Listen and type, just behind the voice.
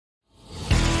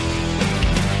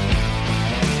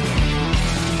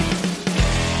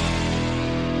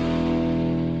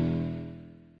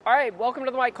right, welcome to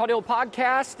the Mike Caudill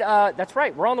podcast. That's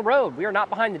right, we're on the road. We are not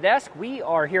behind the desk. We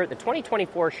are here at the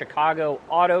 2024 Chicago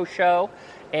Auto Show,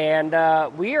 and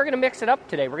we are going to mix it up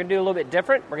today. We're going to do a little bit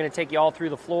different. We're going to take you all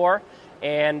through the floor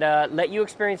and let you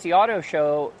experience the auto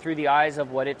show through the eyes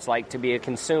of what it's like to be a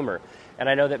consumer. And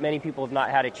I know that many people have not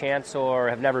had a chance or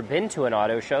have never been to an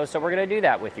auto show, so we're going to do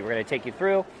that with you. We're going to take you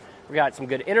through. We got some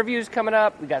good interviews coming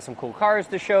up. We got some cool cars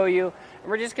to show you. And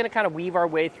we're just going to kind of weave our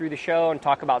way through the show and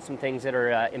talk about some things that are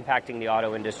impacting the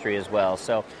auto industry as well.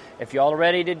 So if you all are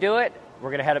ready to do it, we're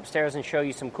going to head upstairs and show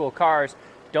you some cool cars.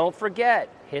 Don't forget,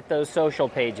 hit those social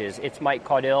pages. It's Mike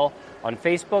Caudill on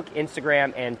Facebook,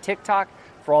 Instagram, and TikTok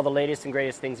for all the latest and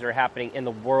greatest things that are happening in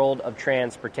the world of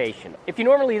transportation. If you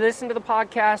normally listen to the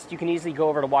podcast, you can easily go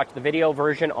over to watch the video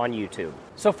version on YouTube.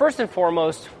 So first and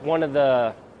foremost, one of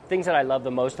the things that I love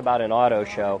the most about an auto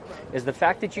show is the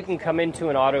fact that you can come into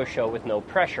an auto show with no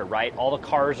pressure, right? All the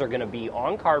cars are going to be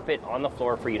on carpet, on the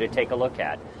floor for you to take a look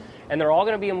at. And they're all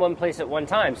going to be in one place at one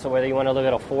time. So whether you want to look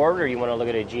at a Ford or you want to look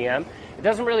at a GM, it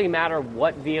doesn't really matter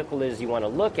what vehicle is you want to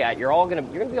look at. You're going to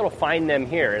be able to find them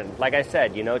here. And like I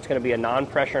said, you know, it's going to be a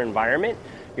non-pressure environment.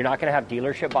 You're not going to have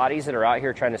dealership bodies that are out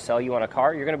here trying to sell you on a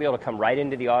car. You're going to be able to come right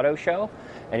into the auto show,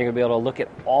 and you're going to be able to look at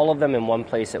all of them in one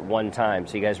place at one time.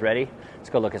 So you guys ready? Let's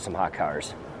go look at some hot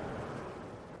cars.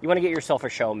 You want to get yourself a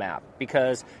show map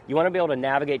because you want to be able to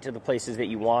navigate to the places that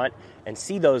you want and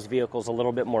see those vehicles a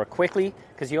little bit more quickly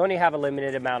because you only have a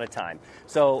limited amount of time.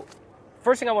 So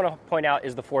first thing I want to point out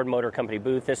is the Ford Motor Company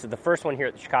booth. This is the first one here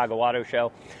at the Chicago Auto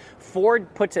Show.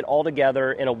 Ford puts it all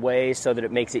together in a way so that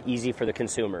it makes it easy for the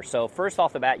consumer. So first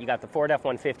off the bat, you got the Ford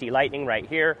F-150 Lightning right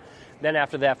here. Then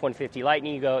after the F-150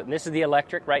 Lightning, you go, and this is the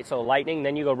electric, right? So Lightning,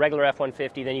 then you go regular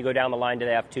F-150, then you go down the line to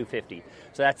the F-250.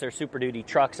 So that's their Super Duty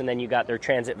trucks, and then you got their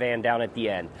transit van down at the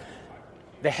end.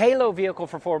 The halo vehicle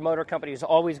for Ford Motor Company is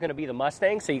always going to be the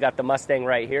Mustang, so you got the Mustang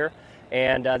right here.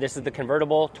 And this is the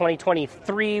convertible.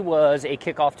 2023 was a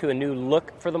kickoff to a new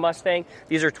look for the Mustang.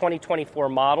 These are 2024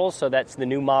 models, so that's the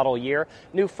new model year.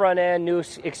 New front end, new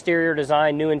exterior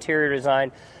design, new interior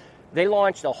design. They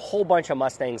launched a whole bunch of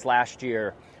Mustangs last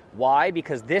year. Why?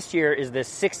 Because this year is the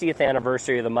 60th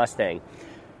anniversary of the Mustang.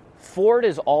 Ford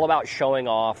is all about showing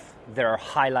off their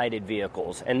highlighted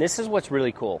vehicles, and this is what's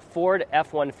really cool. Ford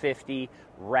F-150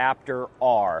 Raptor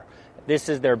R. This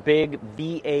is their big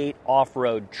V8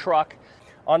 off-road truck.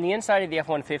 On the inside of the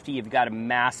F-150, you've got a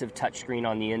massive touchscreen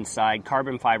on the inside,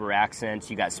 carbon fiber accents.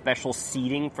 You got special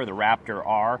seating for the Raptor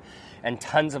R, and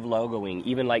tons of logoing.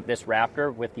 Even like this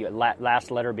Raptor, with the last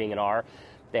letter being an R,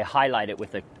 they highlight it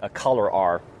with a color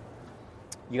R.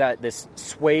 You got this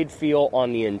suede feel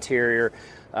on the interior,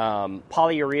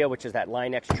 polyurea, which is that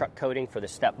Line-X truck coating for the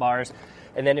step bars.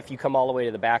 And then if you come all the way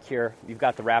to the back here, you've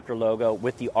got the Raptor logo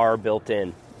with the R built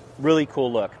in. Really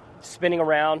cool look. Spinning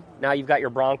around, now you've got your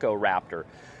Bronco Raptor.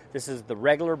 This is the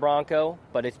regular Bronco,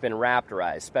 but it's been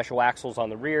Raptorized. Special axles on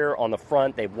the rear, on the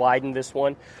front, they've widened this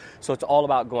one. So it's all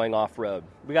about going off-road.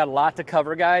 We got a lot to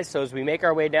cover, guys, so as we make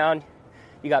our way down,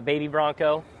 you got Baby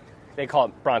Bronco. They call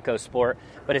it Bronco Sport,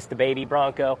 but it's the Baby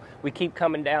Bronco. We keep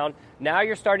coming down. Now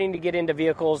you're starting to get into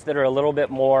vehicles that are a little bit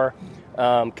more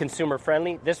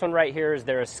consumer-friendly. This one right here is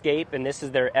their Escape, and this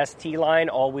is their ST line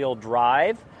all-wheel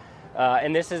drive.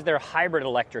 And this is their hybrid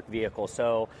electric vehicle,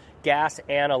 so gas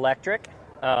and electric.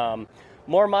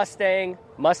 More Mustang,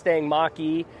 Mustang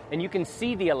Mach-E, and you can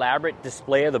see the elaborate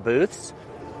display of the booths.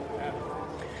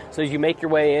 So as you make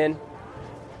your way in,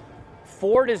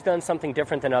 Ford has done something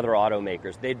different than other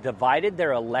automakers. They divided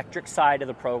their electric side of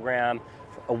the program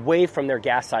away from their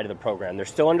gas side of the program. They're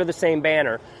still under the same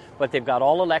banner, but they've got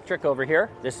all electric over here.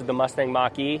 This is the Mustang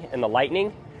Mach-E and the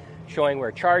Lightning, showing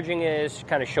where charging is,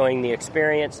 kind of showing the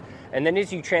experience. And then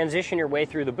as you transition your way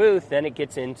through the booth, then it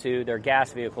gets into their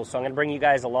gas vehicles. So I'm going to bring you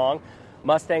guys along.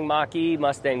 Mustang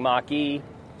Mach-E,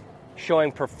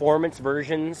 showing performance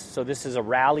versions. So this is a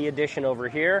rally edition over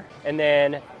here. And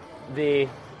then the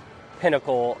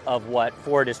pinnacle of what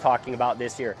Ford is talking about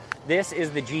this year. This is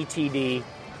the GTD.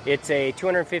 It's a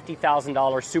 $250,000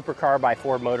 supercar by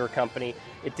Ford Motor Company.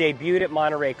 It debuted at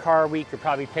Monterey Car Week. You're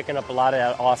probably picking up a lot of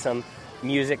that awesome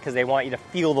music because they want you to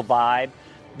feel the vibe.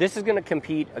 This is going to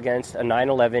compete against a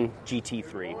 911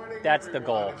 GT3. That's the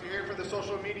goal.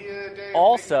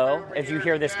 Also, as you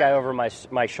hear this guy over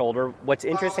my shoulder, what's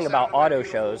interesting about auto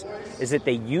shows is that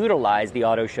they utilize the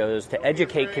auto shows to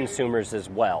educate consumers as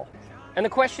well. And the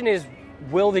question is,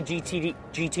 will the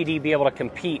GTD be able to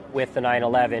compete with the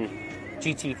 911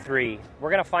 GT3? We're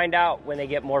going to find out when they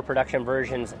get more production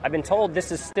versions. I've been told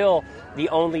this is still the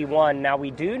only one. Now,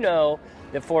 we do know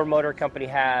that Ford Motor Company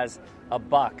has a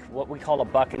buck. What we call a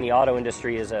buck in the auto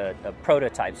industry is a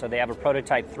prototype. So they have a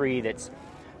prototype 3 that's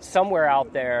somewhere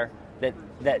out there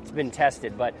that's been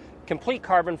tested. But complete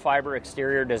carbon fiber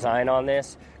exterior design on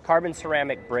this, carbon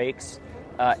ceramic brakes.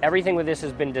 Everything with this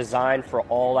has been designed for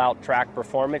all-out track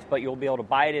performance, but you'll be able to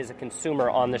buy it as a consumer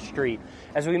on the street.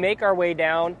 As we make our way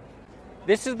down,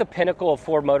 this is the pinnacle of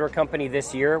Ford Motor Company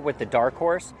this year with the Dark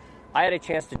Horse. I had a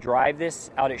chance to drive this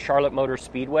out at Charlotte Motor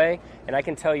Speedway, and I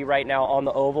can tell you right now on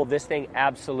the oval, this thing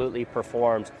absolutely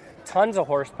performs. Tons of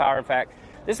horsepower. In fact,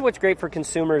 this is what's great for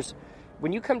consumers.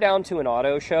 When you come down to an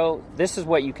auto show, this is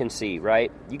what you can see,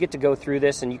 right? You get to go through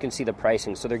this and you can see the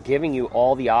pricing. So they're giving you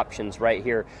all the options right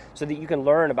here so that you can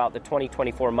learn about the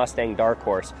 2024 Mustang Dark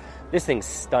Horse. This thing's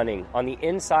stunning. On the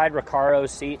inside Recaro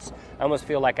seats, I almost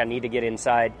feel like I need to get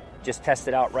inside, just test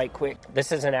it out right quick.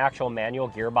 This is an actual manual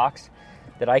gearbox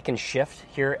that I can shift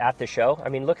here at the show. I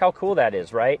mean, look how cool that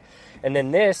is, right? And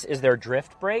then this is their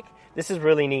drift brake. This is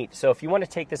really neat. So if you want to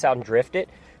take this out and drift it,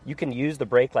 you can use the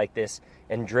brake like this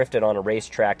and drift it on a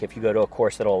racetrack if you go to a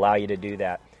course that'll allow you to do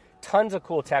that. Tons of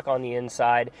cool tech on the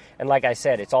inside. And like I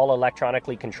said, it's all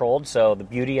electronically controlled. So the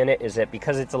beauty in it is that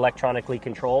because it's electronically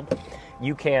controlled,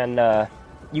 you can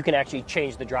actually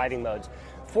change the driving modes.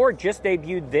 Ford just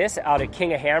debuted this out at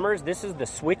King of Hammers. This is the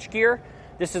switchgear.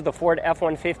 This is the Ford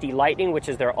F-150 Lightning, which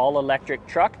is their all-electric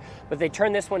truck, but they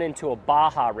turned this one into a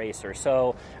Baja racer.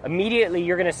 So immediately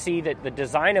you're going to see that the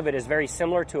design of it is very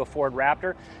similar to a Ford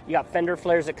Raptor. You got fender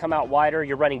flares that come out wider.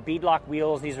 You're running beadlock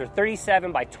wheels. These are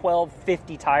 37 by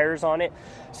 1250 tires on it.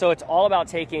 So it's all about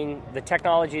taking the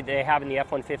technology that they have in the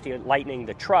F-150 Lightning,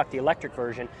 the truck, the electric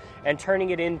version, and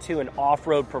turning it into an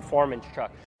off-road performance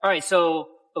truck. All right, so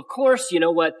of course, you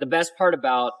know what? The best part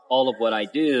about all of what I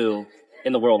do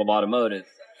in the world of automotive,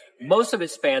 most of it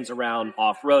spans around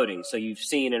off-roading. So you've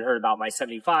seen and heard about my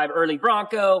 75 early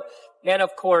Bronco, and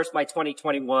of course my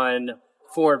 2021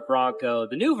 Ford Bronco,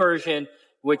 the new version,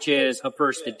 which is a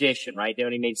first edition, right? They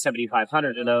only made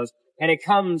 7,500 of those. And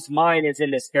mine is in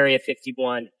this Area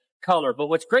 51 color. But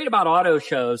what's great about auto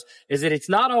shows is that it's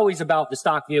not always about the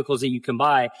stock vehicles that you can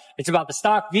buy. It's about the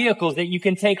stock vehicles that you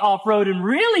can take off-road and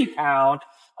really pound.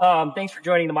 Thanks for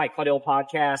joining the Mike Caudill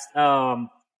podcast.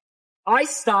 I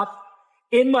stopped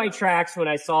in my tracks when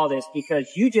I saw this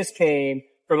because you just came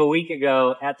from a week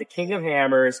ago at the King of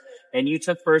Hammers and you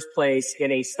took first place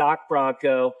in a stock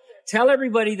Bronco. Tell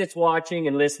everybody that's watching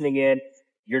and listening in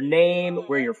your name,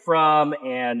 where you're from,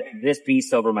 and this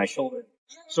beast over my shoulder.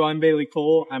 So I'm Bailey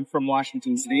Cole. I'm from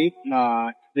Washington State.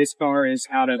 This car is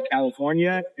out of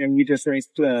California, and we just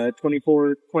raced the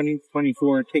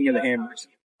 2024 King of the Hammers.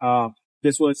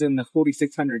 This was in the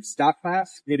 4600 stock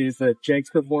class. It is a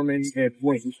Jegs performance and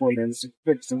weight performance.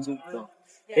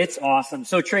 It's awesome.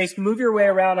 So Trace, move your way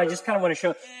around. I just kind of want to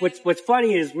show what's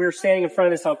funny is we're standing in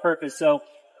front of this on purpose. So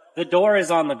the door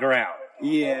is on the ground.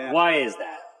 Yeah. Why is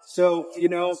that? So,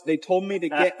 they told me to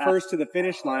get first to the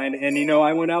finish line, and,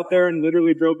 I went out there and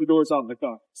literally drove the doors off the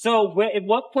car. So at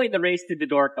what point in the race did the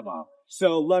door come off?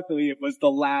 So luckily it was the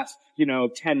last,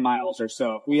 10 miles or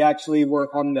so. We actually were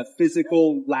on the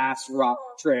physical last rock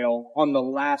trail, on the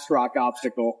last rock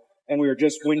obstacle, and we were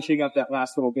just winching up that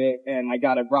last little bit, and I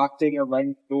got a rock dinger right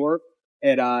in the door.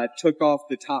 It took off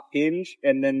the top hinge,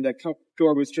 and then the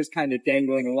door was just kind of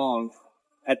dangling along.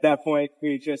 At that point,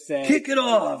 we just said, kick it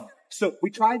off! So we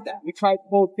tried that. We tried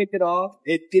to kick it off.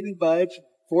 It didn't budge.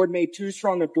 Ford made too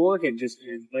strong of door hinges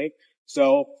usually.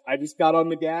 So I just got on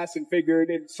the gas and figured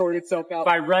it'd sort itself out. If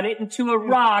I run it into a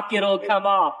rock, it'll come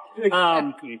off.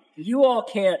 Exactly. You all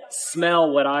can't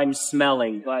smell what I'm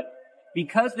smelling, but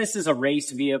because this is a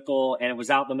race vehicle and it was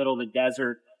out in the middle of the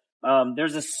desert,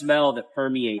 there's a smell that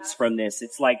permeates from this.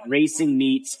 It's like racing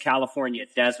meets California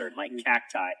desert, like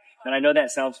cacti. And I know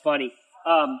that sounds funny.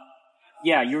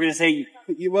 Yeah, you were going to say...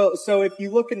 Well, so if you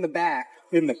look in the back,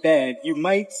 in the bed, you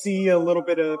might see a little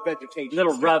bit of vegetation.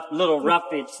 Little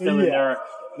roughage still in there.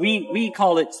 We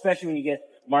call it, especially when you get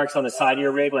marks on the side of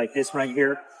your rig, like this right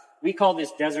here, we call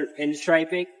this desert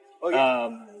pinstriping. Oh,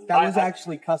 yeah. That was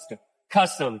actually custom.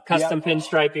 Custom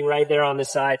pinstriping right there on the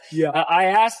side. Yeah. I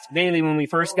asked Bailey when we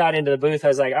first got into the booth, I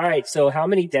was like, all right, so how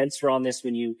many dents were on this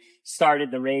when you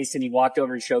started the race? And he walked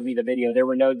over and showed me the video. There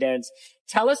were no dents.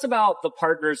 Tell us about the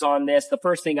partners on this. The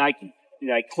first thing I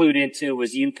clued into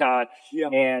was Yukon. Yeah.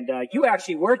 And you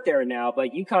actually work there now,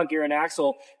 but Yukon Gear and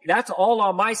Axle, that's all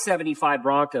on my 75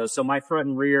 Broncos. So my front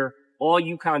and rear, all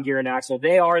Yukon Gear and Axle,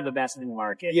 they are the best in the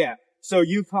market. Yeah. So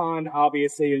Yukon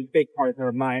obviously is a big partner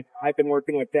of mine. I've been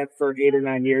working with them for 8 or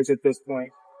 9 years at this point.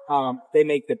 They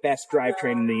make the best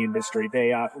drivetrain in the industry.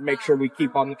 They make sure we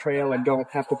keep on the trail and don't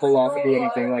have to pull off or do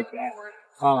anything like that.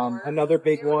 Another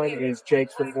big one is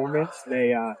Jake's Performance.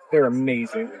 They're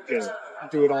amazing. Just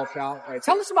do it all shot. Right?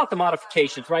 Tell us about the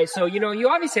modifications, right? So, you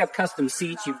obviously have custom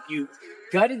seats. You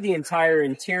gutted the entire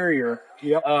interior.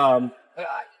 Yep.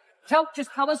 Tell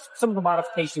us some of the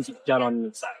modifications you've done on the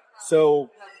inside. So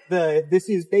this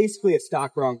is basically a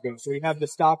stock Bronco. So we have the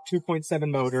stock 2.7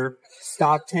 motor,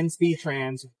 stock 10-speed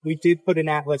trans. We did put an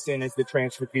Atlas in as the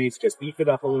transfer piece, just beef it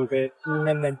up a little bit.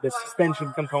 And then the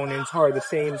suspension components are the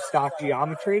same stock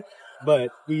geometry, but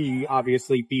we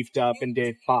obviously beefed up and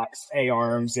did Fox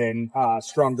A-arms and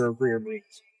stronger rear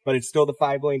wheels. But it's still the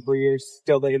 5-lane rear,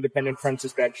 still the independent front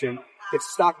suspension.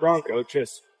 It's stock Bronco,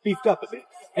 just beefed up a bit.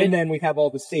 And then we have all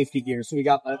the safety gear. So we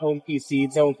got the home key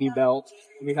seats, home key belt.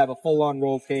 We have a full-on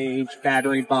roll cage,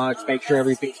 battery box, make sure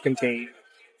everything's contained.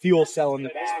 Fuel cell in the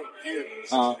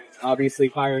back. Obviously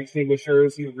fire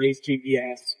extinguishers, race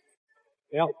GPS.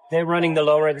 Yep. They're running the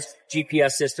low-range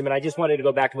GPS system, and I just wanted to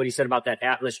go back to what he said about that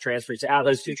Atlas transfer. It's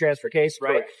Atlas 2 transfer case,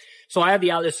 right? Correct. So I have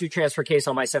the Atlas 2 transfer case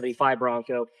on my 75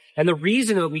 Bronco. And the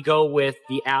reason that we go with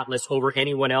the Atlas over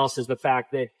anyone else is the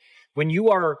fact that when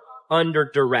you are under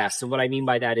duress. And what I mean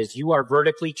by that is you are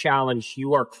vertically challenged.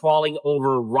 You are crawling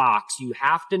over rocks. You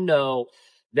have to know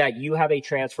that you have a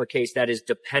transfer case that is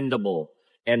dependable.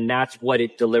 And that's what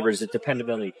it delivers, the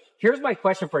dependability. Here's my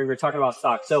question for you. We're talking about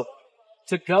stock. So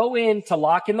to go in, to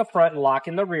lock in the front and lock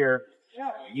in the rear,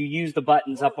 you use the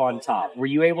buttons up on top. Were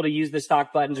you able to use the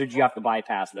stock buttons, or did you have to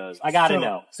bypass those? I gotta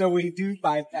know. So we do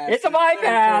bypass. It's a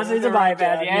bypass. It's a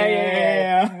bypass.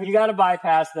 Yeah. You gotta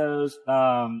bypass those.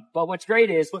 But what's great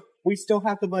is we still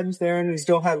have the buttons there, and we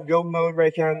still have go mode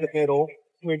right there in the middle.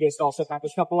 We just also have a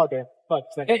couple other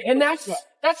buttons. And that's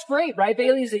great, right,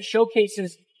 Bailey? It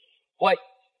showcases what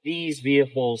these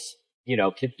vehicles,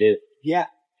 can do. Yeah.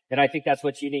 And I think that's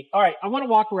what's unique. All right, I want to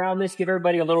walk around this, give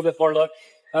everybody a little bit more look.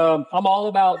 I'm all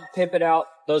about pimping out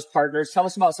those partners. Tell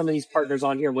us about some of these partners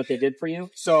on here and what they did for you.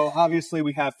 So obviously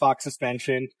we have Fox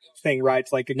Suspension. Thing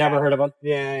rides like a Never cat. Heard of them?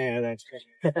 Yeah, that's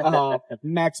true.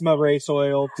 Maxima Race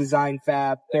Oil, Design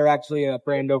Fab. They're actually a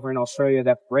brand over in Australia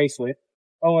that race with.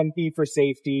 OMP for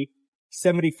safety.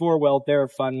 74 Weld, they're a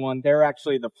fun one. They're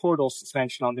actually the portal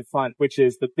suspension on the front, which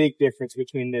is the big difference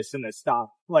between this and the stock,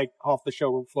 like off the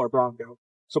showroom floor Bronco.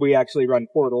 So we actually run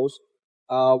portals.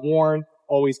 Warren,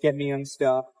 always get me on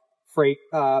stuff. Freight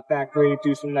factory,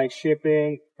 do some nice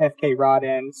shipping. FK rod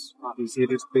ends, obviously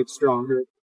it is a bit stronger.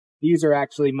 These are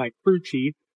actually my crew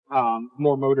chief,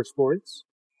 more motorsports.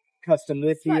 Custom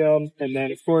lithium, and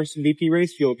then of course VP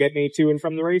Race Fuel, get me to and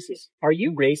from the races. Are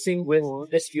you racing with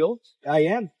this fuel? I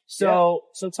am. So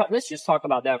let's just talk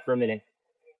about that for a minute.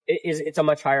 It's a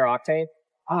much higher octane?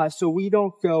 So we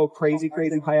don't go crazy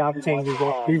high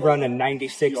octane. We run a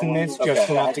 96 in this, just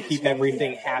enough to keep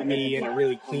everything happy and a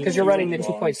really clean. Because you're running the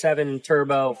 2.7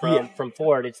 turbo from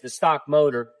Ford. It's the stock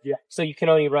motor. Yeah. So you can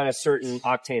only run a certain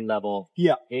octane level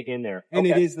in there. And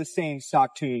it is the same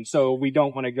stock tune. So we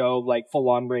don't want to go like full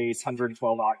on race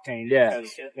 112 octane. Yeah.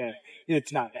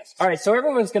 It's not necessary. All right. So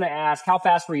everyone's going to ask, how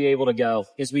fast were you able to go?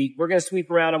 We're going to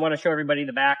sweep around. I want to show everybody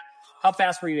the back. How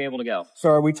fast were you able to go? So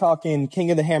are we talking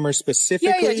King of the Hammers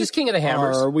specifically? Yeah, just King of the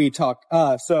Hammers. Or are we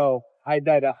so I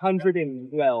did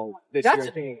 112 this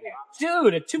year.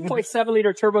 Dude, a 2.7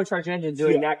 liter turbocharged engine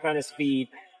doing that kind of speed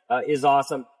is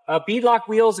awesome. Beadlock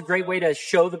wheels, a great way to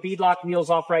show the beadlock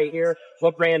wheels off right here.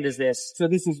 What brand is this? So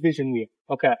this is Vision Wheel.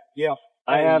 Okay. Yeah.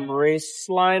 I have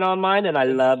Raceline on mine, and I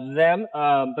love them.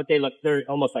 But they're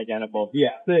almost identical.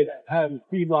 Yeah.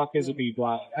 Beadlock is a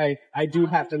beadlock. I do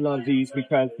have to love these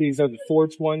because these are the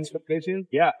Ford's ones with Vision.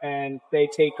 Yeah. And they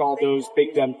take all those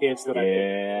big dumb hits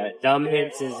that dumb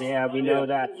hits we know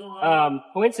that.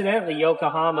 Coincidentally,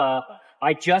 Yokohama,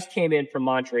 I just came in from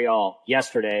Montreal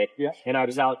yesterday. Yeah. And I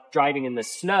was out driving in the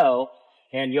snow,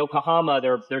 and Yokohama,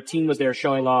 their team was there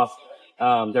showing off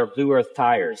their Blue Earth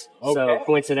tires. Okay. So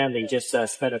coincidentally, just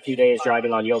spent a few days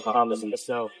driving on Yokohamas in the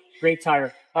snow. Great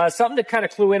tire. Something to kind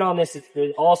of clue in on this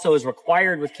that also is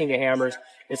required with King of Hammers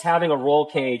is having a roll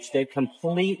cage that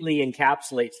completely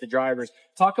encapsulates the drivers.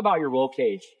 Talk about your roll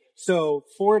cage. So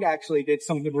Ford actually did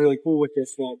something really cool with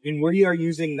this one, and we are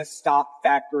using the stock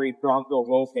factory Bronco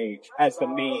roll cage as the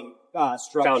main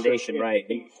structure. Foundation, right.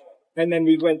 And then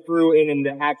we went through in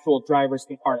the actual driver's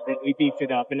compartment. We beefed it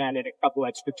up and added a couple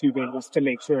extra tubings to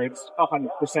make sure it's 100%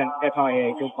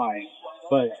 FIA compliant.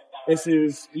 But this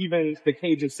is, even the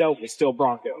cage itself is still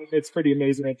Bronco. It's pretty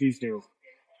amazing what these do.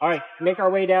 All right, make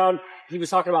our way down. He was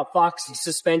talking about Fox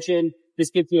suspension. This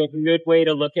gives you a good way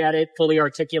to look at it, fully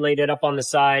articulated up on the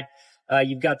side.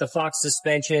 You've got the Fox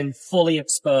suspension fully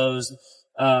exposed.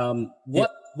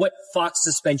 What what Fox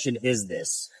suspension is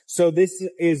this? So this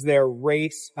is their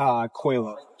race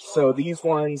coiler. So these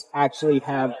ones actually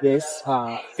have this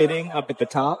fitting up at the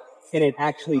top, and it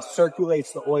actually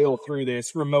circulates the oil through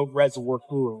this remote reservoir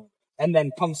fluid, and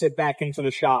then pumps it back into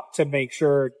the shop to make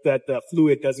sure that the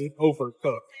fluid doesn't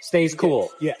overcook. Stays cool.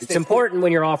 Yeah, it's important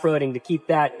when you're off-roading to keep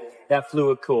that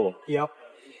fluid cool. Yep.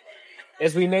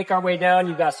 As we make our way down,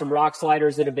 you've got some rock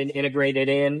sliders that have been integrated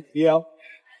in. Yep.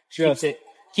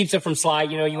 Keeps it from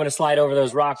slide. You know, you want to slide over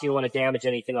those rocks. You don't want to damage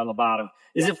anything on the bottom.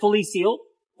 Is it fully sealed?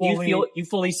 You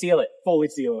fully seal it? Fully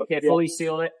sealed. Okay, fully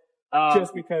sealed it.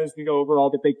 Just because we go over all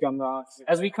the big gum rocks.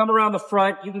 As we come around the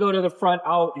front, you can go to the front.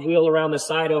 I'll wheel around the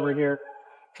side over here.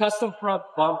 Custom front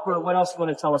bumper. What else do you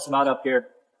want to tell us about up here?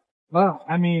 Well,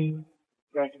 I mean,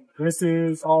 this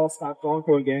is all stock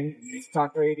Bronco again.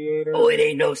 Stock radiator. Oh, it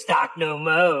ain't no stock no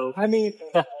mo. I mean,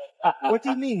 what do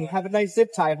you mean? You have a nice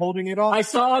zip tie holding it off? I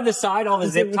saw on the side all the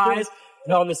zip ties.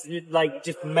 On this, like,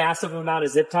 just massive amount of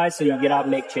zip ties so you can get out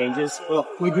and make changes. Well,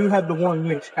 we do have the one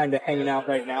winch kind of hanging out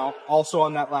right now. Also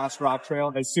on that last rock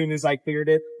trail, as soon as I cleared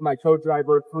it, my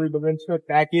co-driver threw the winch hook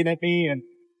back in at me, and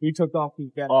he took off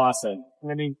his gas. Awesome.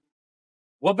 I mean,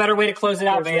 what better way to close it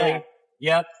out, Bailey?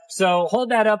 Yep. So hold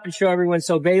that up and show everyone.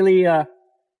 So Bailey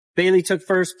took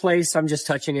first place. I'm just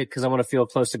touching it because I want to feel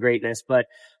close to greatness, but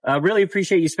really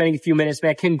appreciate you spending a few minutes,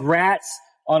 man. Congrats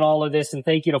on all of this, and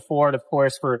thank you to Ford, of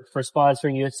course, for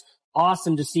sponsoring you. It's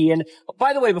awesome to see. And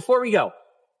by the way, before we go,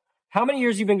 how many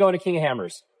years have you been going to King of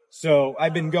Hammers? So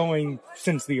I've been going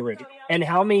since the original. And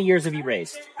how many years have you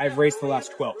raced? I've raced the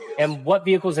last 12. And what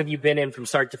vehicles have you been in from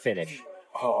start to finish?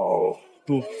 Oh,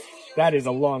 that is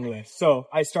a long list. So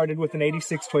I started with an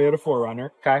 86 Toyota 4Runner.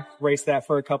 Okay. Raced that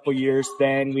for a couple years.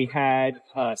 Then we had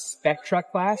a spec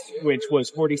truck class, which was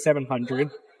 4700.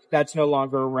 That's no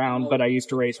longer around, but I used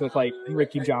to race with like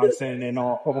Ricky Johnson and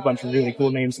a whole bunch of really cool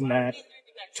names in that.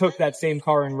 Took that same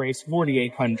car and raced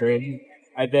 4800.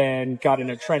 I then got in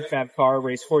a Trent Fab car,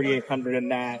 raced 4800 in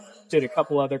that. Did a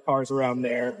couple other cars around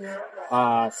there.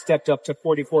 Stepped up to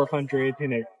 4400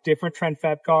 in a different Trent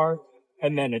Fab car,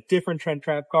 and then a different Trent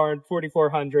Fab car in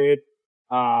 4400.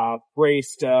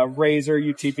 Raced Razor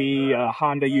UTV,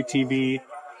 Honda UTV,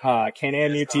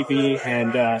 Can-Am UTV,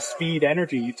 and Speed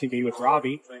Energy UTV with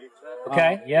Robbie.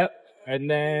 Okay, yep. And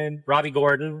then Robbie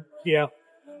Gordon. Yeah.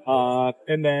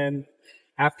 And then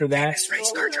after that,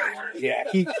 race car driver. Yeah,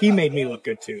 he made me look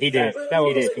good too. He did. That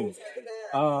was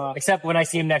cool. Except when I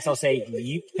see him next, I'll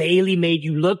say, Bailey made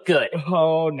you look good.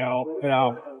 Oh,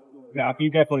 no, he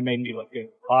definitely made me look good.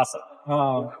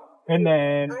 Awesome. And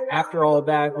then after all of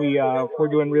that, we're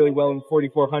doing really well in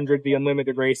 4400, the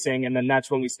unlimited racing, and then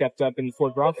that's when we stepped up in the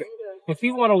Ford Bronco. If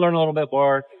you want to learn a little bit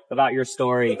more about your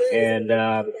story and,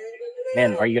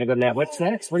 man, are you going to go to that? What's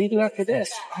next? What do you do after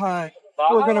this? We're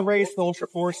going to race the Ultra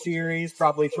 4 Series,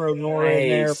 probably throw Nora in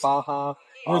there, Baja.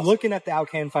 We're looking at the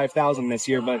Alcan 5000 this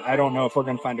year, but I don't know if we're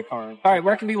going to find a car. All right,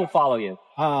 where can people follow you?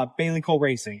 Bailey Cole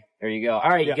Racing. There you go. All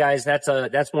right, you guys, this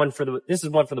is one for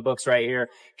the books right here.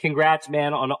 Congrats,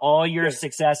 man, on all your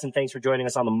success, and thanks for joining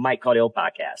us on the Mike Caudill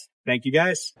podcast. Thank you,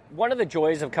 guys. One of the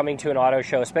joys of coming to an auto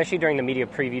show, especially during the media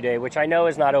preview day, which I know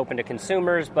is not open to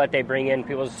consumers, but they bring in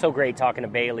people. It's so great talking to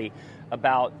Bailey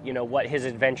about, what his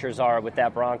adventures are with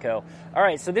that Bronco. All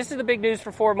right, so this is the big news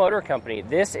for Ford Motor Company.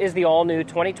 This is the all-new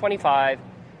 2025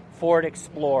 Ford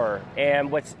Explorer,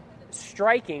 and what's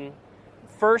striking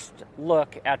first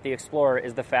look at the Explorer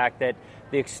is the fact that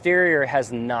the exterior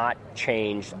has not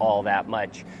changed all that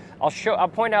much. I'll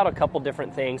point out a couple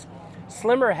different things.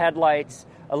 Slimmer headlights,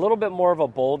 a little bit more of a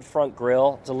bold front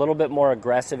grille. It's a little bit more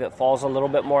aggressive. It falls a little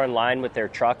bit more in line with their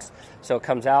trucks. So it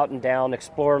comes out and down,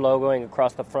 Explorer logoing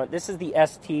across the front. This is the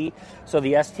ST, so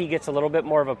the ST gets a little bit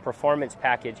more of a performance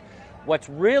package. What's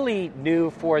really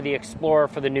new for the Explorer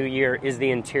for the new year is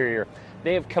the interior.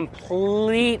 They have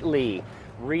completely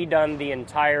redone the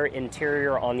entire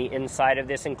interior on the inside of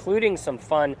this, including some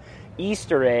fun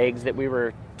Easter eggs that we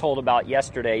were told about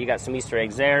yesterday. You got some Easter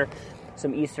eggs there,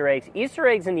 some Easter eggs. Easter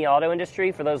eggs in the auto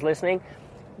industry, for those listening,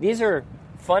 these are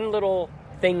fun little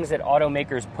things that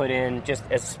automakers put in just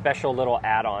as special little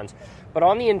add-ons. But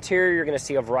on the interior, you're going to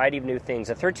see a variety of new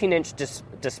things. A 13-inch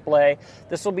display.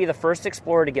 This will be the first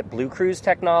Explorer to get Blue Cruise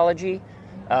technology.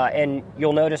 And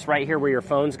you'll notice right here where your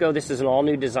phones go, this is an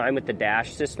all-new design with the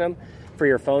dash system for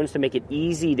your phones to make it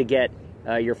easy to get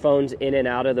your phones in and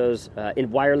out of those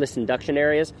in wireless induction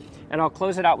areas. And I'll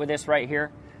close it out with this right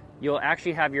here. You'll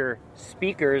actually have your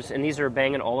speakers, and these are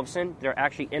Bang & Olufsen. They're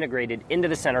actually integrated into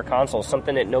the center console,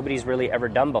 something that nobody's really ever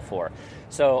done before.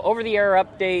 So over-the-air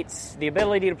updates, the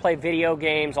ability to play video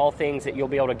games, all things that you'll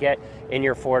be able to get in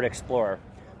your Ford Explorer.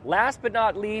 Last but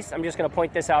not least, I'm just going to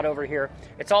point this out over here.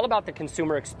 It's all about the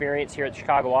consumer experience here at the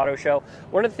Chicago Auto Show.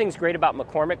 One of the things great about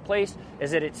McCormick Place is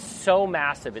that it's so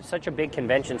massive. It's such a big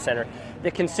convention center.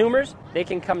 The consumers, they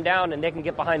can come down and they can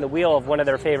get behind the wheel of one of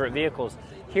their favorite vehicles.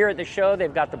 Here at the show,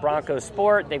 they've got the Bronco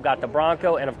Sport, they've got the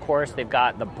Bronco, and of course, they've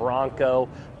got the Bronco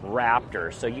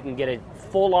Raptor. So you can get a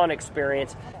full-on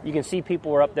experience. You can see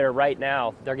people are up there right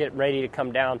now. They're getting ready to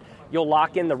come down. You'll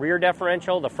lock in the rear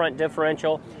differential, the front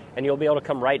differential, and you'll be able to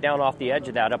come right down off the edge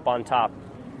of that up on top.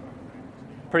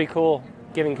 Pretty cool,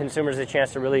 giving consumers a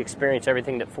chance to really experience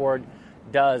everything that Ford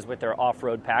does with their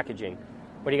off-road packaging.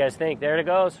 What do you guys think? There it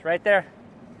goes, right there.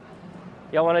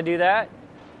 Y'all want to do that?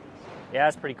 Yeah,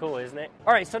 that's pretty cool, isn't it?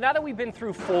 All right, so now that we've been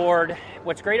through Ford,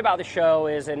 what's great about the show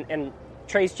is, and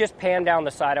Trace just panned down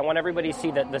the side, I want everybody to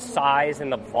see the size and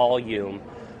the volume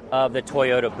of the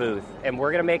Toyota booth. And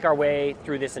we're going to make our way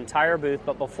through this entire booth,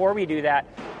 but before we do that,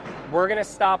 we're going to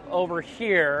stop over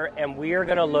here and we are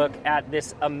going to look at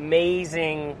this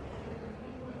amazing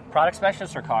product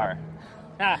specialist or car.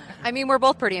 I mean, we're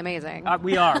both pretty amazing.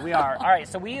 We are. All right,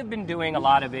 so we have been doing a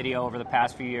lot of video over the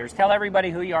past few years. Tell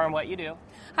everybody who you are and what you do.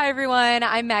 Hi, everyone.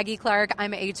 I'm Maggie Clark.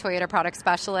 I'm a Toyota product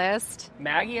specialist.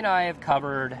 Maggie and I have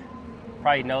covered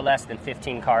probably no less than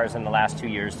 15 cars in the last 2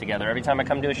 years together. Every time I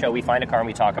come to a show, we find a car and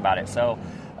we talk about it. So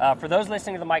for those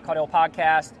listening to the Mike Caudill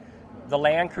podcast, the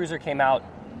Land Cruiser came out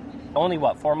only,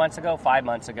 4 months ago, 5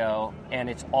 months ago, and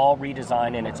it's all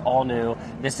redesigned and it's all new.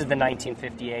 This is the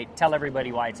 1958. Tell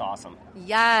everybody why it's awesome.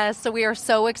 Yes, so we are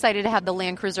so excited to have the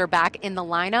Land Cruiser back in the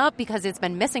lineup because it's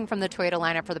been missing from the Toyota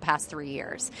lineup for the past 3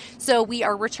 years. So we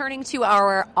are returning to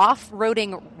our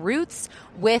off-roading roots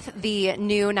with the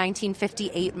new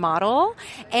 1958 model.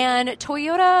 And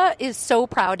Toyota is so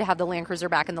proud to have the Land Cruiser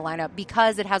back in the lineup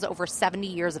because it has over 70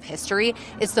 years of history.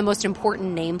 It's the most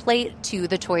important nameplate to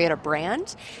the Toyota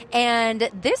brand. And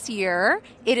this year,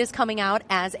 it is coming out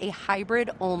as a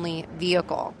hybrid-only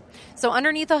vehicle. So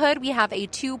underneath the hood, we have a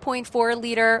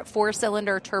 2.4-liter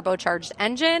four-cylinder turbocharged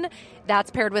engine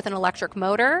that's paired with an electric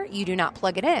motor. You do not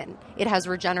plug it in. It has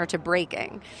regenerative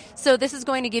braking. So this is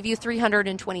going to give you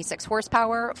 326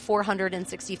 horsepower,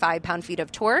 465 pound-feet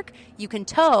of torque. You can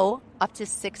tow up to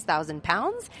 6,000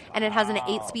 pounds, and it has an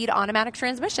 8-speed automatic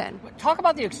transmission. Talk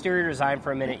about the exterior design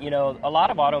for a minute. You know, a lot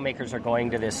of automakers are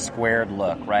going to this squared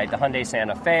look, right? The Hyundai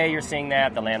Santa Fe, you're seeing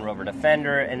that, the Land Rover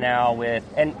Defender, and now with,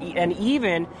 and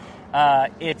even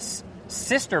its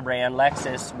sister brand,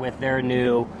 Lexus, with their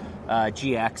new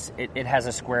GX, it has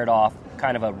a squared off,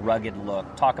 kind of a rugged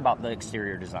look. Talk about the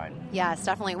exterior design. Yes,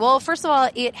 definitely. Well, first of all,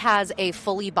 it has a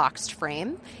fully boxed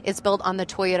frame. It's built on the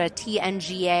Toyota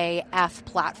TNGA F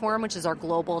platform, which is our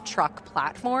global truck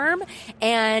platform,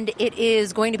 and it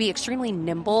is going to be extremely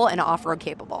nimble and off-road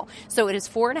capable. So it is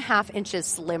 4.5 inches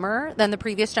slimmer than the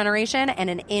previous generation and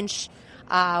an inch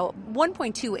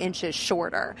 1.2 inches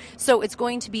shorter. So it's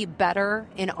going to be better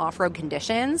in off-road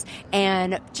conditions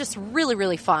and just really,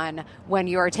 really fun when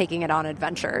you are taking it on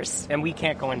adventures. And we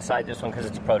can't go inside this one because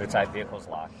it's a prototype vehicle's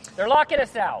locked. They're locking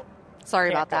us out.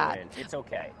 Sorry Can't about that. It's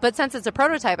okay. But since it's a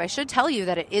prototype, I should tell you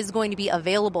that it is going to be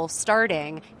available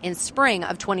starting in spring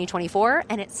of 2024,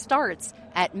 and it starts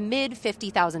at mid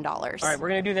 $50,000. All right, we're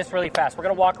going to do this really fast. We're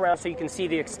going to walk around so you can see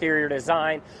the exterior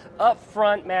design. Up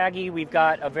front, Maggie, we've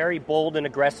got a very bold and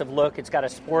aggressive look. It's got a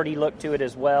sporty look to it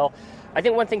as well. I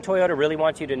think one thing Toyota really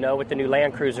wants you to know with the new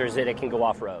Land Cruiser is that it can go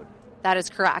off-road. That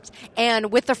is correct.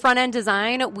 And with the front end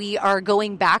design, we are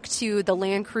going back to the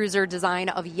Land Cruiser design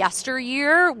of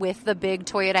yesteryear with the big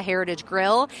Toyota Heritage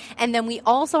grille. And then we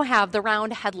also have the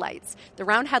round headlights. The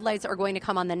round headlights are going to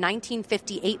come on the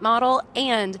 1958 model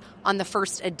and on the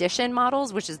first edition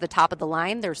models, which is the top of the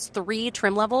line. There's 3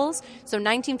 trim levels. So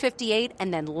 1958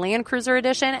 and then Land Cruiser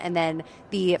edition and then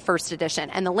the first edition.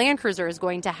 And the Land Cruiser is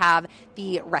going to have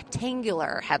the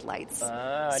rectangular headlights.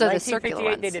 So the circular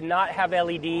ones. They did not have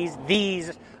LEDs.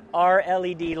 These are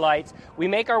LED lights. We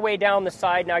make our way down the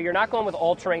side. Now, you're not going with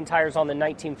all-terrain tires on the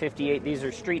 1958. These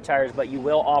are street tires, but you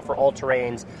will offer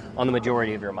all-terrains on the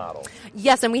majority of your models.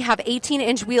 Yes, and we have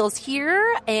 18-inch wheels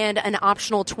here and an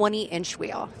optional 20-inch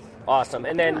wheel. Awesome.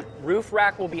 And then roof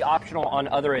rack will be optional on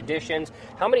other editions.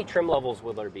 How many trim levels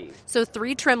will there be? So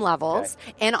 3 trim levels.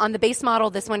 Okay. And on the base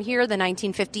model, this one here, the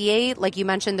 1958, like you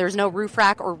mentioned, there's no roof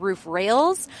rack or roof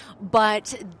rails.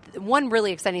 But one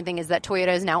really exciting thing is that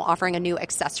Toyota is now offering a new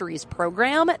accessories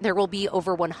program. There will be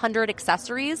over 100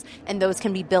 accessories, and those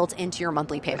can be built into your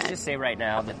monthly payment. Let's just say right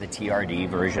now that the TRD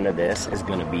version of this is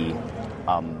going to be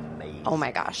amazing. Oh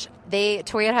my gosh.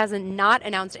 Toyota has not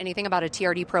announced anything about a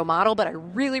TRD Pro model, but I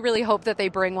really, really hope that they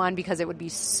bring one because it would be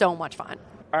so much fun.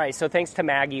 All right, so thanks to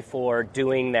Maggie for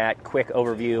doing that quick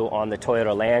overview on the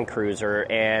Toyota Land Cruiser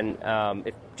and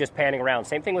just panning around.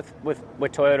 Same thing with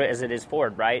Toyota as it is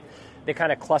Ford, right? They kind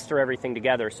of cluster everything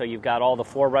together. So you've got all the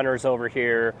 4Runners over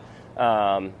here,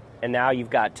 and now you've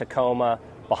got Tacoma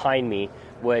behind me,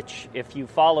 which if you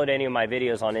followed any of my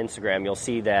videos on Instagram, you'll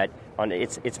see that on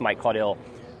it's Mike Caudill.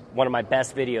 One of my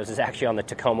best videos is actually on the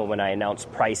Tacoma when I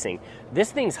announced pricing. This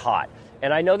thing's hot,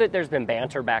 and I know that there's been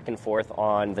banter back and forth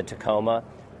on the Tacoma.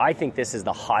 I think this is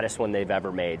the hottest one they've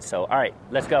ever made. So, all right,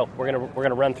 let's go. We're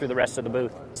gonna run through the rest of the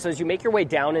booth. So as you make your way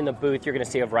down in the booth, you're gonna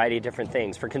see a variety of different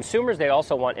things. For consumers, they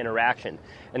also want interaction.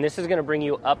 And this is gonna bring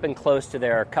you up and close to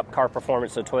their Cup Car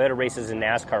performance. So Toyota races in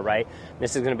NASCAR, right?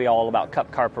 This is gonna be all about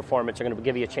Cup Car performance. They're gonna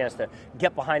give you a chance to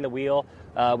get behind the wheel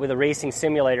with a racing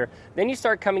simulator. Then you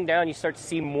start coming down, you start to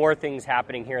see more things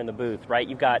happening here in the booth, right?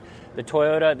 You've got the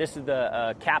Toyota. This is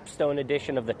the capstone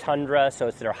edition of the Tundra. So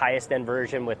it's their highest end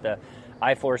version with the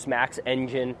iForce Max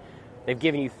engine. They've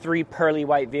given you 3 pearly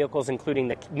white vehicles, including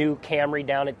the new Camry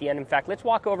down at the end. In fact, let's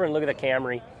walk over and look at the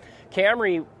Camry.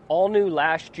 Camry, all new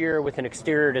last year with an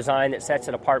exterior design that sets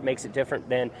it apart, makes it different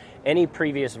than any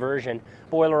previous version.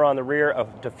 Spoiler on the rear, a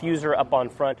diffuser up on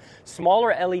front,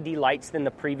 smaller LED lights than the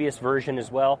previous version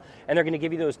as well, and they're going to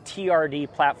give you those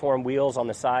TRD platform wheels on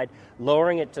the side,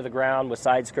 lowering it to the ground with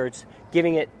side skirts,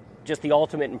 giving it just the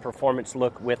ultimate in performance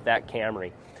look with that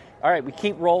Camry. All right, we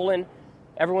keep rolling.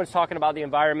 Everyone's talking about the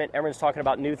environment. Everyone's talking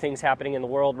about new things happening in the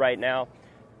world right now.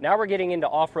 Now we're getting into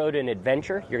off-road and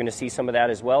adventure. You're going to see some of that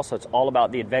as well. So it's all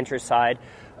about the adventure side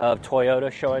of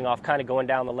Toyota, showing off, kind of going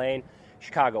down the lane.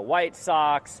 Chicago White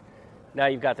Sox. Now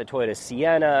you've got the Toyota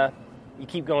Sienna. You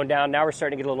keep going down. Now we're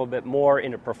starting to get a little bit more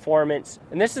into performance.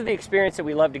 And this is the experience that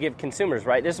we love to give consumers,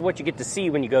 right? This is what you get to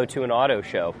see when you go to an auto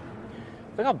show.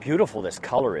 Look how beautiful this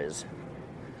color is.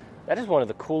 That is one of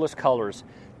the coolest colors.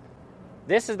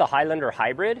 This is the Highlander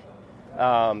Hybrid.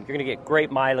 You're going to get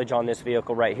great mileage on this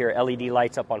vehicle right here. LED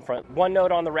lights up on front. One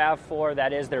note on the RAV4,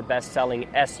 that is their best-selling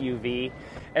SUV.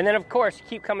 And then, of course, you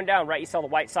keep coming down, right? You saw the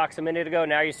White Sox a minute ago.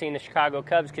 Now you're seeing the Chicago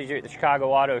Cubs because you're at the Chicago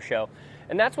Auto Show.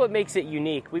 And that's what makes it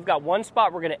unique. We've got one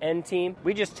spot we're going to end team.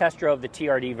 We just test drove the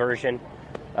TRD version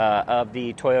of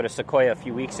the Toyota Sequoia a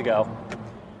few weeks ago.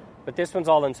 But this one's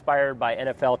all inspired by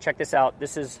NFL. Check this out.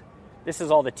 This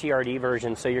is all the TRD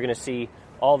version, so you're going to see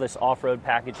all this off-road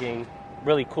packaging,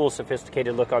 really cool,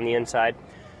 sophisticated look on the inside.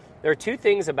 There are 2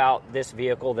 things about this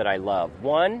vehicle that I love.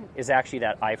 One is actually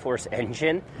that iForce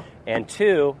engine, and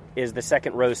 2 is the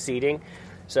second row seating.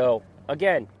 So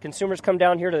again, consumers come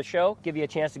down here to the show, give you a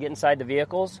chance to get inside the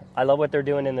vehicles. I love what they're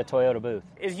doing in the Toyota booth.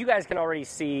 As you guys can already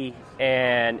see,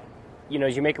 and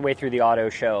as you make your way through the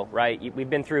auto show, right? We've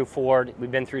been through Ford,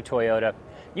 we've been through Toyota.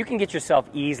 You can get yourself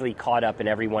easily caught up in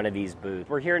every one of these booths.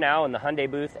 We're here now in the Hyundai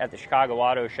booth at the Chicago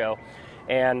Auto Show.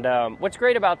 And what's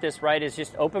great about this, right, is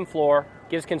just open floor,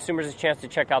 gives consumers a chance to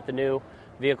check out the new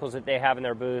vehicles that they have in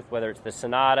their booth, whether it's the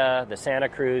Sonata, the Santa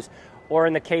Cruz, or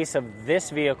in the case of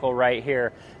this vehicle right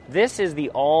here, this is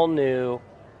the all-new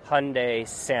Hyundai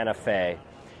Santa Fe.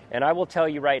 And I will tell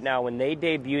you right now, when they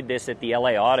debuted this at the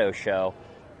LA Auto Show,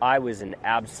 I was in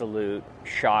absolute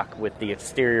shock with the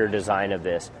exterior design of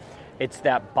this. It's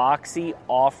that boxy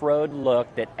off-road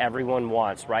look that everyone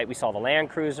wants, right? We saw the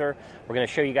Land Cruiser. We're going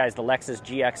to show you guys the Lexus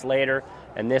GX later.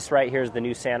 And this right here is the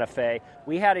new Santa Fe.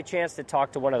 We had a chance to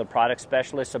talk to one of the product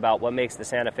specialists about what makes the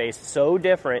Santa Fe so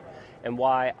different and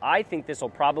why I think this will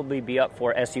probably be up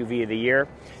for SUV of the year.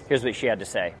 Here's what she had to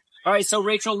say. All right, so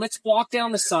Rachel, let's walk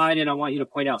down the side, and I want you to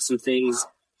point out some things.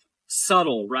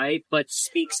 Subtle, right? But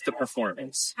speaks to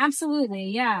performance. Absolutely,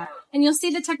 yeah. And you'll see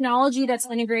the technology that's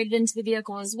integrated into the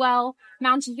vehicle as well.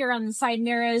 Mounted here on the side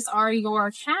mirrors are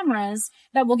your cameras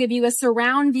that will give you a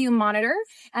surround view monitor.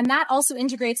 And that also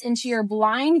integrates into your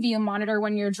blind view monitor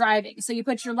when you're driving. So you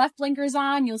put your left blinkers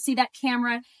on, you'll see that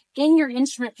camera in your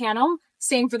instrument panel.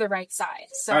 Same for the right side.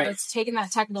 So It's taking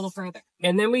that tech a little further.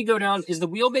 And then we go down. Is the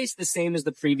wheelbase the same as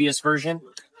the previous version?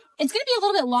 It's going to be a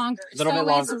little bit longer.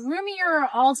 It's roomier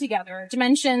altogether.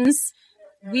 Dimensions,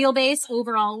 wheelbase,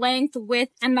 overall length,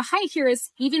 width, and the height here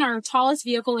is even our tallest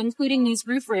vehicle, including these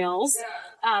roof rails,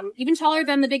 even taller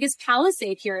than the biggest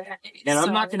Palisade here at Hyundai. And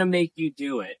I'm not going to make you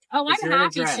do it. Oh, I'm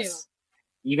happy to.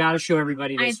 You got to show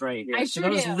everybody this right here. I sure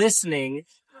do. For those listening,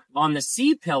 on the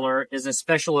C-pillar is a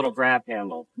special little grab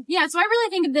handle. Yeah, so I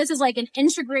really think of this as like an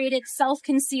integrated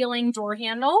self-concealing door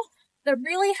handle that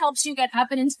really helps you get up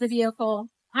and into the vehicle.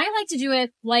 I like to do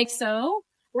it like so.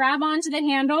 Grab onto the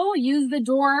handle, use the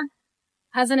door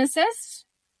as an assist.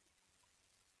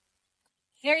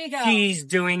 There you go. She's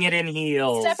doing it in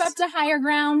heels. Step up to higher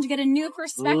ground, get a new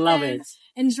perspective. Love it.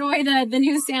 Enjoy the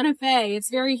new Santa Fe. It's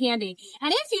very handy.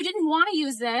 And if you didn't want to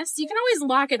use this, you can always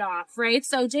lock it off, right?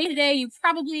 So day to day, you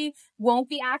probably won't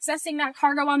be accessing that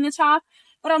cargo on the top.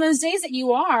 But on those days that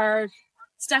you are,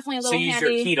 it's definitely a little handy. So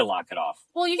use your key to lock it off.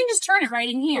 Well, you can just turn it right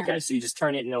in here. Okay, so you just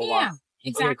turn it and it'll Yeah, lock.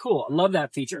 exactly. Okay, cool. I love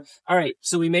that feature. All right,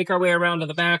 so we make our way around to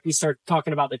the back. We start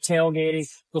talking about the tailgating.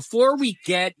 Before we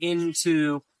get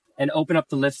into and open up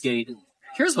the lift gate,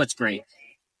 here's what's great.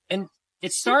 And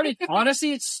it started,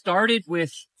 honestly, it started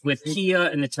with Kia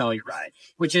and the Telluride,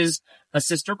 which is a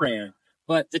sister brand.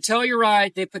 But the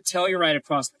Telluride, they put Telluride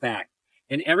across the back.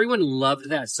 And everyone loved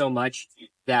that so much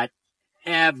that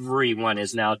everyone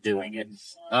is now doing it.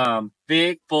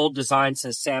 Big, bold design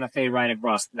says Santa Fe right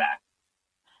across the back.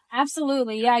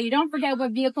 Absolutely. Yeah, you don't forget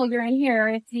what vehicle you're in here.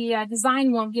 If the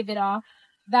design won't give it off,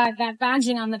 that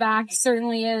badging on the back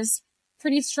certainly is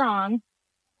pretty strong.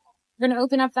 We're going to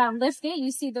open up that lift gate.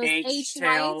 You see those H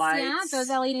tail lights. Yeah, lights. those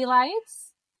LED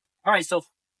lights. All right, so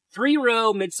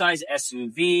 3-row midsize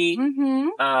SUV.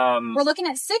 Mm-hmm. We're looking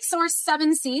at 6 or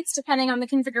 7 seats, depending on the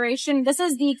configuration. This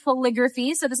is the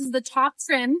calligraphy. So this is the top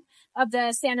trim of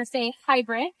the Santa Fe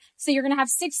Hybrid. So you're going to have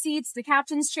 6 seats. The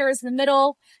captain's chair is in the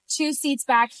middle, 2 seats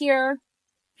back here.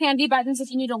 Handy buttons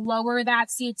if you need to lower that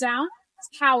seat down.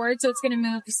 It's powered, so it's going to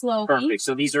move slowly. Perfect.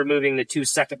 So these are moving the 2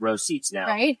 second-row seats now.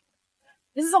 Right.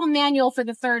 This is all manual for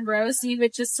the 3rd row, so you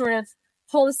would just sort of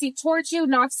pull the seat towards you,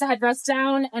 knocks the headrest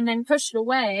down, and then push it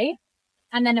away,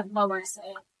 and then it lowers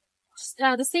it. Just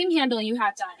the same handle you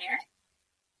had down there.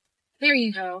 There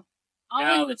you go.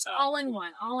 All in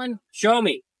one. Show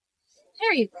me.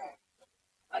 There you go.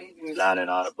 I'm not an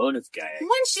automotive guy.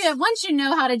 Once you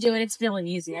know how to do it, it's really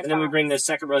easy. And then we bring the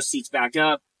second-row seats back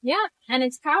up. Yeah, and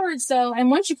it's powered, and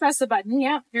once you press the button,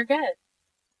 yeah, you're good.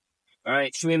 All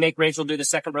right, should we make Rachel do the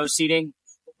second-row seating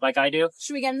like I do?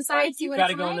 Should we get inside, see what it's like?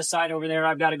 You've got to go on the side over there.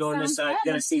 I've got to go on this side.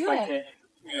 Good. Gotta see if I can.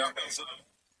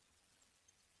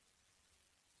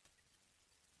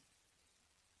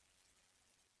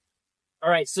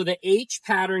 All right, so the H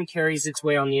pattern carries its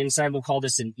way on the inside. We'll call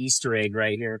this an Easter egg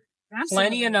right here. Absolutely.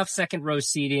 Plenty enough second row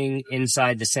seating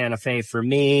inside the Santa Fe for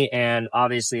me, and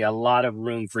obviously a lot of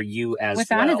room for you as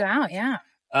Without well. a doubt, yeah.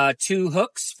 2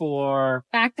 hooks for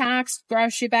backpacks,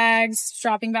 grocery bags,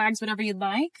 shopping bags, whatever you'd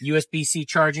like. USB-C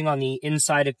charging on the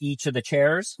inside of each of the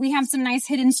chairs. We have some nice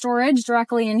hidden storage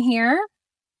directly in here.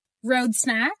 Road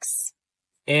snacks.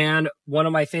 And one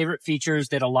of my favorite features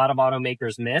that a lot of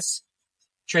automakers miss,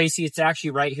 Tracy, it's actually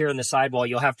right here in the sidewall.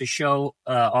 You'll have to show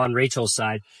on Rachel's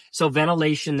side. So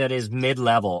ventilation that is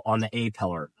mid-level on the B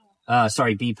pillar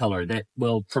that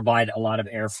will provide a lot of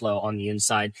airflow on the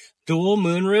inside. Dual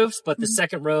moonroofs, but the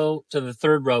second row to the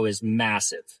 3rd row is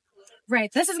massive.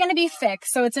 Right. This is going to be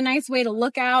fixed. So it's a nice way to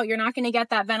look out. You're not going to get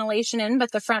that ventilation in,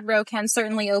 but the front row can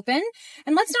certainly open.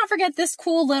 And let's not forget this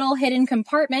cool little hidden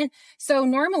compartment. So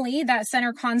normally that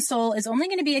center console is only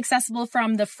going to be accessible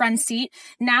from the front seat.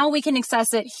 Now we can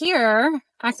access it here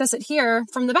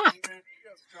from the back.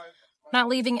 Not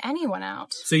leaving anyone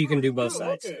out. So you can do both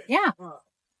sides. Yeah.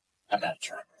 I gotta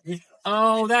try.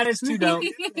 Oh, that is too dope.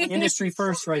 Industry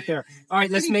first right there. All right,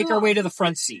 let's make our way to the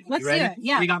front seat. Let's you ready? do it.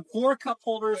 Yeah. We got 4 cup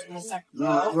holders in the second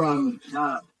row.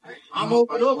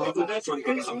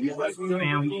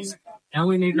 Now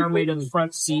we make our way to the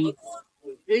front seat.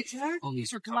 Oh,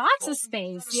 these are lots of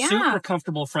space. Yeah. Super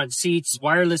comfortable front seats.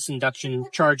 Wireless induction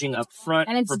charging up front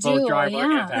and it's for both dual, driver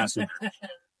yeah. and passenger.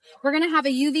 We're going to have a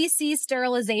UVC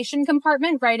sterilization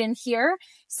compartment right in here.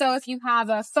 So if you have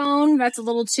a phone that's a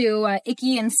little too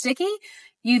icky and sticky,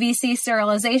 UVC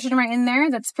sterilization right in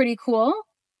there. That's pretty cool.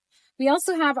 We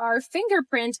also have our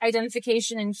fingerprint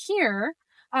identification in here,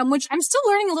 which I'm still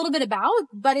learning a little bit about,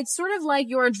 but it's sort of like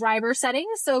your driver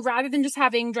settings. So rather than just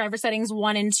having driver settings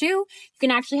 1 and 2, you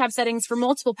can actually have settings for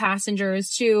multiple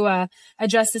passengers to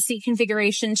adjust the seat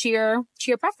configuration to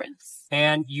your preference.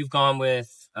 And you've gone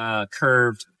with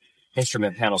curved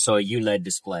instrument panel, so a ULED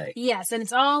display. Yes, and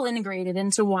it's all integrated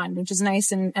into one, which is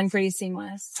nice and pretty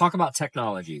seamless. Talk about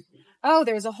technology. Oh,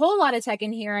 there's a whole lot of tech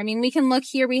in here. I mean, we can look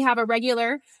here. We have a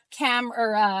regular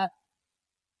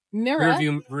mirror.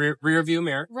 Rear view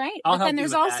mirror. Right. I'll but help then you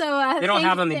there's with also that. They don't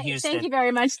have them in Houston. Thank you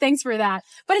very much. Thanks for that.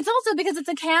 But it's also because it's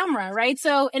a camera, right?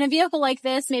 So in a vehicle like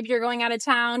this, maybe you're going out of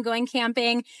town, going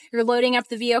camping, you're loading up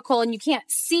the vehicle and you can't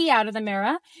see out of the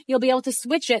mirror. You'll be able to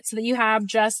switch it so that you have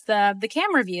just the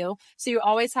camera view. So you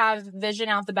always have vision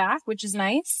out the back, which is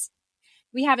nice.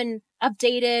 We have an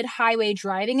updated highway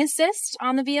driving assist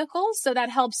on the vehicle. So that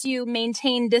helps you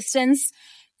maintain distance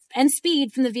and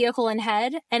speed from the vehicle and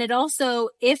head. And it also,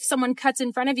 if someone cuts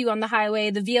in front of you on the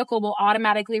highway, the vehicle will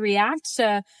automatically react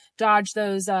to dodge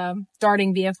those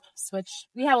darting vehicles, which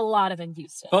we have a lot of in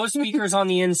Houston. Bose speakers on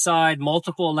the inside,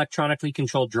 multiple electronically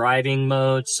controlled driving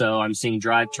modes. So I'm seeing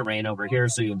drive terrain over here,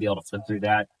 so you'll be able to flip through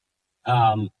that.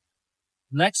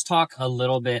 Let's talk a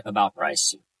little bit about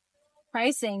pricing.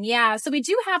 Pricing, yeah. So we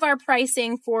do have our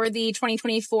pricing for the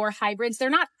 2024 hybrids. They're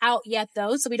not out yet,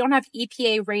 though, so we don't have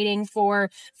EPA rating for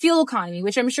fuel economy,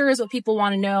 which I'm sure is what people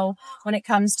want to know when it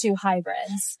comes to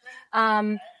hybrids.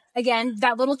 Again,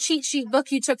 that little cheat sheet book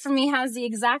you took from me has the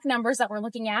exact numbers that we're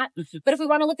looking at. But if we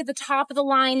want to look at the top of the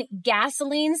line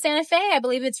gasoline Santa Fe, I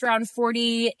believe it's around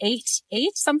 48.8,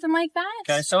 something like that.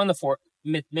 Okay, so in the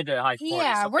mid to high 40s.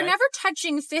 Yeah, okay. We're never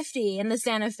touching 50 in the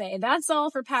Santa Fe. That's all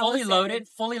for Palisade.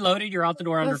 Fully loaded, you're out the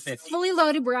door under 50. Fully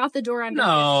loaded, we're out the door under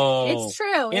 50. It's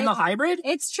true. The hybrid?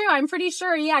 It's true. I'm pretty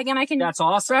sure. Yeah, again, I can That's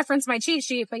awesome. reference my cheat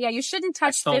sheet, but yeah, you shouldn't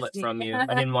touch 50. I stole it from you. I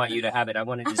didn't want you to have it. I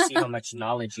wanted to see how much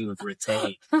knowledge you would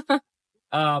retain.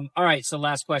 All right, so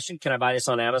last question. Can I buy this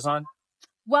on Amazon?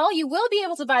 Well, you will be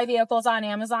able to buy vehicles on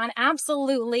Amazon.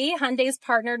 Absolutely. Hyundai's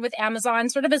partnered with Amazon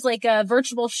sort of as like a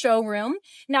virtual showroom.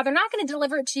 Now, they're not going to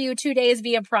deliver it to you 2 days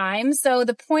via Prime. So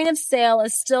the point of sale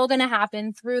is still going to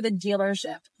happen through the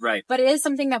dealership. Right. But it is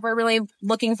something that we're really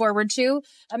looking forward to.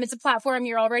 It's a platform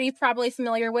you're already probably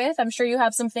familiar with. I'm sure you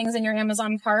have some things in your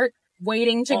Amazon cart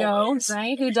waiting to go,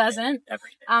 right? Who doesn't?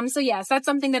 Everything. So yes, that's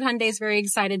something that Hyundai is very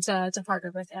excited to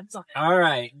partner with Amazon. All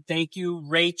right. Thank you,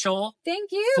 Rachel.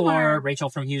 Thank you. Rachel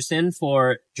from Houston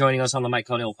for joining us on the Mike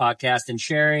O'Neill podcast and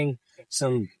sharing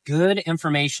some good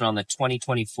information on the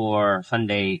 2024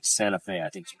 Hyundai Santa Fe. I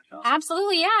think it's really awesome.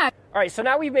 Absolutely, yeah. All right, so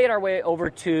now we've made our way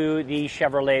over to the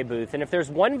Chevrolet booth. And if there's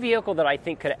one vehicle that I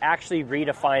think could actually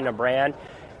redefine a brand,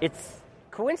 it's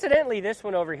coincidentally this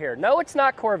one over here. No, it's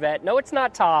not Corvette. No, it's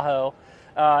not Tahoe.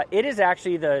 It is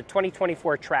actually the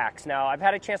 2024 Trax. Now, I've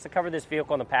had a chance to cover this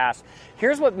vehicle in the past.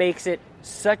 Here's what makes it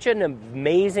such an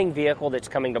amazing vehicle that's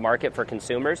coming to market for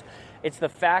consumers. It's the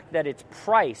fact that its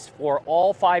price for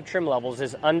all 5 trim levels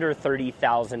is under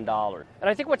 $30,000. And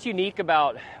I think what's unique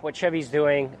about what Chevy's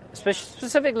doing,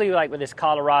 specifically like with this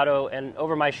Colorado and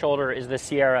over my shoulder is the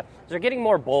Sierra, is they're getting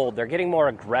more bold. They're getting more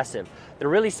aggressive. They're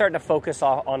really starting to focus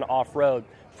on off-road.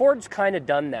 Ford's kind of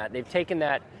done that. They've taken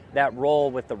that role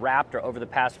with the Raptor over the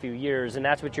past few years, and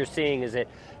that's what you're seeing is that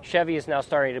Chevy is now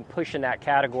starting to push in that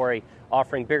category,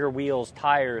 offering bigger wheels,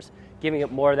 tires, giving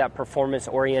it more of that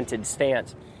performance-oriented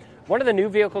stance. One of the new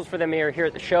vehicles for them here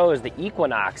at the show is the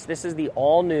Equinox. This is the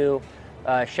all-new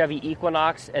Chevy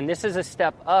Equinox, and this is a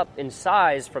step up in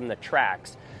size from the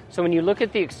Trax. So when you look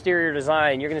at the exterior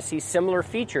design, you're going to see similar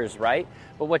features, right?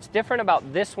 But what's different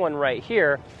about this one right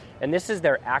here, and this is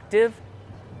their Active.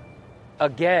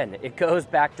 Again, it goes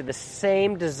back to the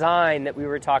same design that we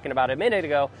were talking about a minute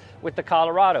ago with the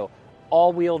Colorado.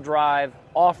 All-wheel drive,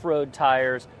 off-road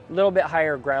tires, a little bit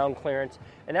higher ground clearance.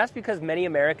 And that's because many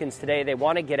Americans today, they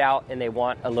want to get out and they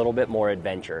want a little bit more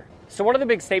adventure. So one of the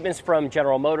big statements from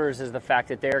General Motors is the fact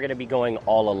that they're going to be going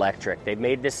all electric. They've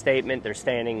made this statement. They're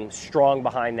standing strong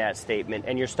behind that statement.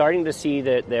 And you're starting to see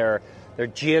that their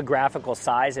geographical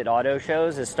size at auto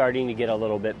shows is starting to get a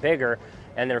little bit bigger,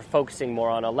 and they're focusing more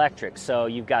on electric. So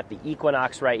you've got the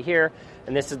Equinox right here,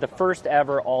 and this is the first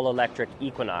ever all-electric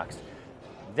Equinox.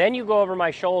 Then you go over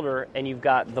my shoulder, and you've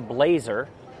got the Blazer,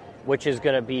 which is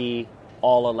going to be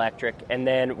all-electric. And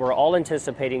then we're all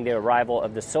anticipating the arrival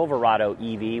of the Silverado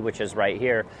EV, which is right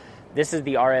here. This is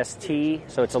the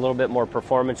RST, so it's a little bit more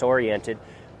performance-oriented.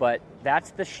 But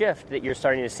that's the shift that you're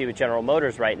starting to see with General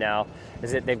Motors right now,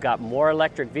 is that they've got more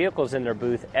electric vehicles in their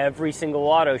booth every single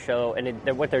auto show.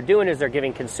 And what they're doing is they're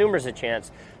giving consumers a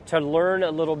chance to learn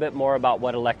a little bit more about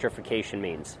what electrification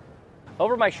means.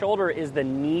 Over my shoulder is the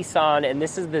Nissan, and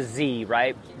this is the Z,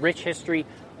 right? Rich history,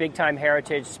 big-time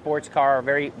heritage, sports car,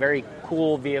 very, very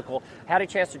cool vehicle. Had a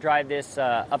chance to drive this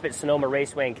up at Sonoma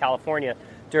Raceway in California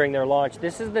during their launch.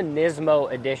 This is the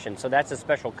Nismo edition, so that's a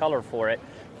special color for it,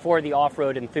 for the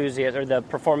off-road enthusiast or the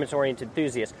performance-oriented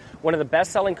enthusiast. One of the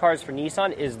best-selling cars for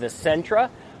Nissan is the Sentra.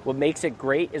 What makes it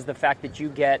great is the fact that you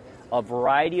get a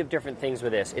variety of different things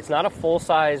with this. It's not a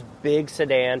full-size, big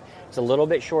sedan. It's a little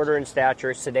bit shorter in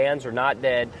stature. Sedans are not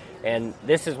dead, and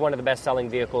this is one of the best-selling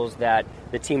vehicles that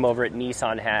the team over at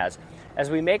Nissan has. As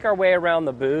we make our way around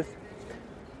the booth,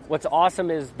 what's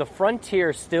awesome is the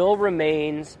Frontier still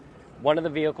remains one of the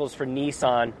vehicles for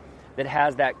Nissan that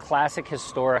has that classic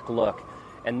historic look.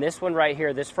 And this one right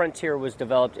here, this Frontier was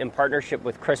developed in partnership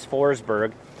with Chris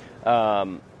Forsberg.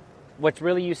 What's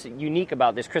really unique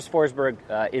about this, Chris Forsberg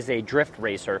is a drift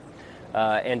racer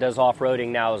and does off-roading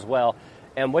now as well.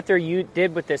 And what they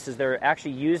did with this is they're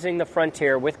actually using the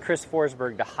Frontier with Chris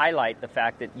Forsberg to highlight the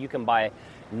fact that you can buy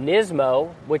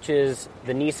Nismo, which is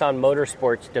the Nissan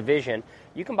Motorsports division.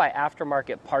 You can buy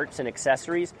aftermarket parts and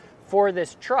accessories for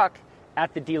this truck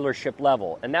at the dealership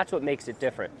level, and that's what makes it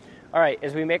different. All right,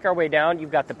 as we make our way down,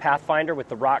 you've got the Pathfinder with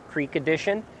the Rock Creek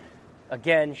Edition.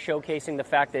 Again, showcasing the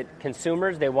fact that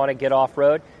consumers, they want to get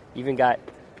off-road. Even got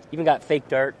fake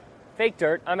dirt. Fake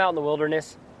dirt, I'm out in the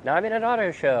wilderness. Now I'm in an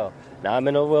auto show. Now I'm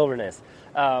in the wilderness.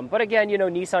 But again,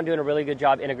 Nissan doing a really good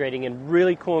job integrating in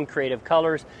really cool and creative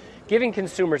colors, giving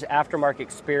consumers aftermarket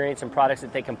experience and products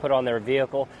that they can put on their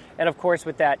vehicle. And of course,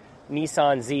 with that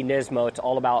Nissan Z Nismo, it's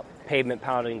all about pavement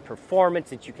pounding performance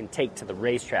that you can take to the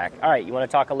racetrack. All right, you want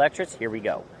to talk electrics? Here we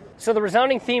go. So the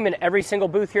resounding theme in every single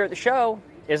booth here at the show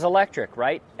is electric,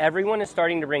 right? Everyone is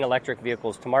starting to bring electric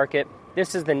vehicles to market.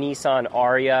 This is the Nissan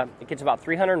Ariya. It gets about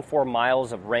 304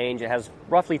 miles of range. It has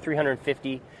roughly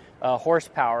 350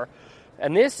 horsepower.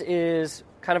 And this is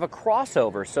kind of a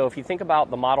crossover. So if you think about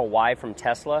the Model Y from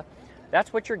Tesla,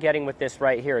 that's what you're getting with this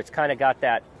right here. It's kind of got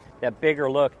that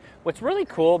bigger look. What's really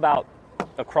cool about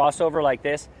a crossover like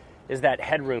this is that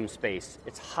headroom space.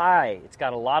 It's high. It's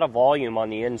got a lot of volume on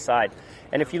the inside.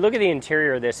 And if you look at the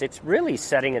interior of this, it's really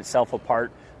setting itself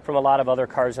apart from a lot of other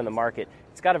cars in the market.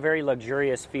 It's got a very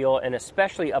luxurious feel, and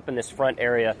especially up in this front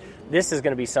area, this is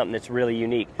going to be something that's really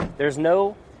unique. There's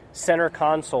no center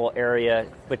console area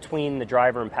between the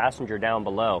driver and passenger down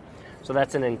below. So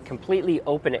that's a completely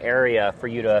open area for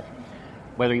you to,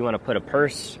 whether you want to put a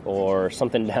purse or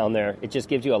something down there, it just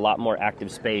gives you a lot more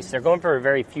active space. They're going for a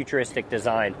very futuristic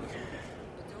design.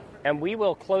 And we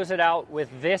will close it out with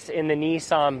this in the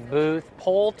Nissan booth,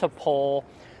 pole to pole.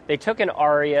 They took an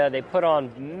Ariya, they put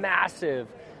on massive,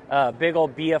 big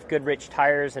old BF Goodrich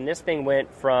tires, and this thing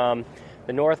went from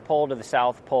the North Pole to the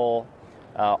South Pole,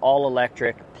 all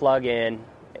electric, plug-in,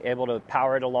 able to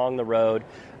power it along the road.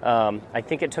 I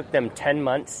think it took them 10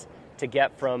 months to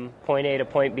get from point A to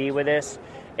point B with this,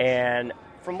 and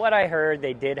from what I heard,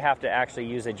 they did have to actually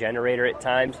use a generator at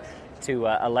times to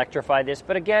electrify this.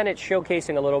 But again, it's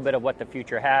showcasing a little bit of what the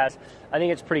future has. I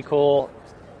think it's pretty cool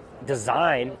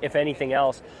design, if anything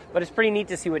else, but it's pretty neat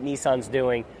to see what Nissan's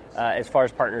doing as far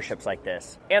as partnerships like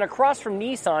this. And across from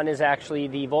Nissan is actually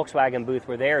the Volkswagen booth,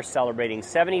 where they are celebrating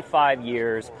 75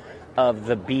 years of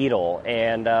the Beetle.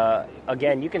 And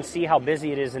again, you can see how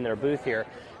busy it is in their booth here.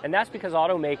 And that's because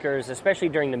automakers, especially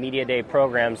during the Media Day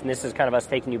programs, and this is kind of us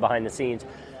taking you behind the scenes,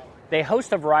 they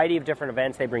host a variety of different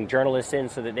events. They bring journalists in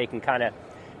so that they can kind of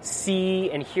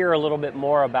see and hear a little bit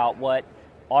more about what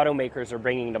automakers are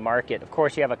bringing to market. Of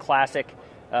course, you have a classic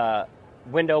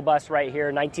window bus right here,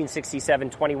 1967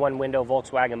 21 window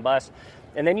Volkswagen bus.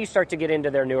 And then you start to get into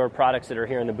their newer products that are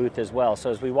here in the booth as well.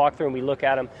 So as we walk through and we look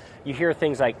at them, you hear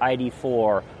things like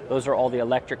ID4. Those are all the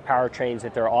electric powertrains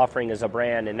that they're offering as a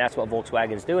brand, and that's what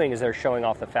Volkswagen's doing, is they're showing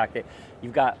off the fact that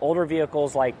you've got older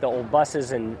vehicles like the old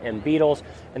buses and Beetles,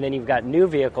 and then you've got new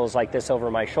vehicles like this over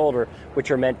my shoulder,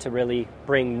 which are meant to really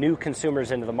bring new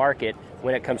consumers into the market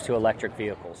when it comes to electric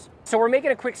vehicles. So we're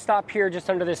making a quick stop here just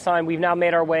under this sign. We've now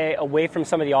made our way away from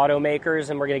some of the automakers,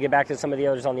 and we're going to get back to some of the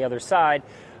others on the other side.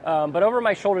 But over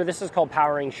my shoulder, this is called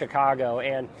Powering Chicago,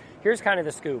 and here's kind of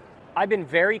the scoop. I've been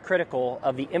very critical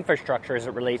of the infrastructure as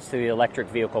it relates to the electric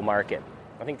vehicle market.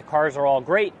 I think the cars are all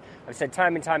great. I've said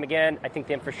time and time again, I think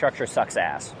the infrastructure sucks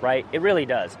ass, right? It really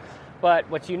does. But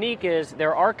what's unique is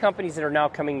there are companies that are now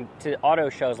coming to auto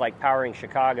shows like Powering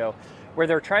Chicago, where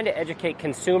they're trying to educate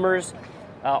consumers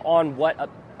on what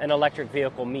an electric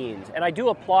vehicle means. And I do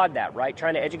applaud that, right?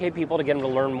 Trying to educate people to get them to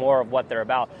learn more of what they're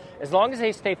about. As long as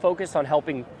they stay focused on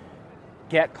helping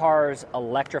get cars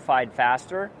electrified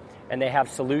faster, and they have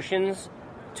solutions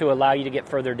to allow you to get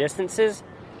further distances,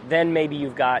 then maybe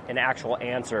you've got an actual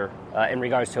answer in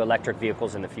regards to electric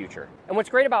vehicles in the future. And what's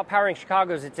great about Powering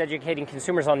Chicago is it's educating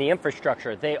consumers on the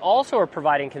infrastructure. They also are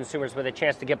providing consumers with a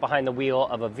chance to get behind the wheel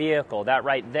of a vehicle. That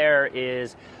right there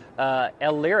is El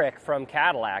Lyriq from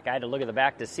Cadillac. I had to look at the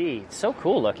back to see. It's so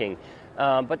cool looking.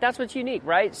 But that's what's unique,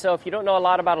 right? So if you don't know a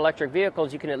lot about electric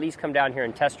vehicles, you can at least come down here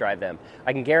and test drive them.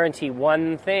 I can guarantee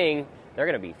one thing: they're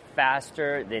going to be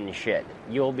faster than shit.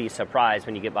 You'll be surprised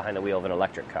when you get behind the wheel of an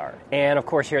electric car. And of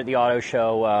course, here at the auto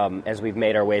show, as we've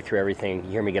made our way through everything,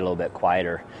 you hear me get a little bit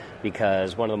quieter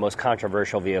because one of the most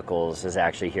controversial vehicles is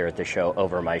actually here at the show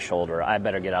over my shoulder. I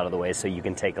better get out of the way so you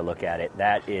can take a look at it.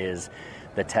 That is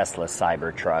the Tesla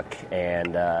Cybertruck.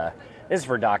 And this is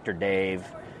for Dr. Dave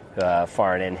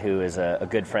Farnan, who is a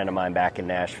good friend of mine back in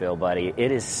Nashville, buddy.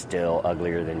 It is still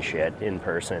uglier than shit in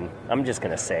person. I'm just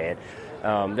going to say it.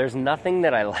 There's nothing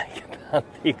that I like about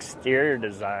the exterior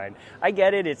design. I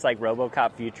get it. It's like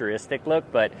RoboCop futuristic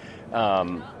look, but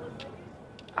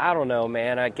I don't know,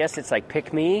 man. I guess it's like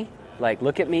pick me, like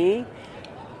look at me.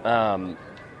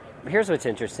 Here's what's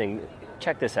interesting.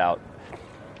 Check this out.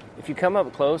 If you come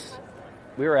up close,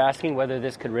 we were asking whether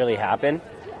this could really happen.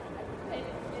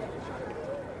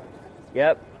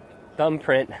 Yep,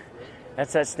 thumbprint.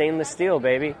 That's that stainless steel,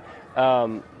 baby.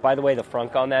 By the way, the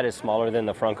frunk on that is smaller than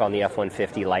the frunk on the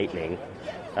F-150 Lightning.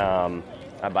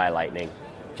 I buy Lightning,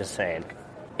 just saying.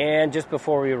 And just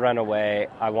before we run away,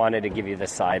 I wanted to give you the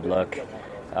side look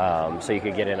so you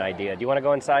could get an idea. Do you want to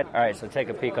go inside? All right, so take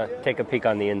a peek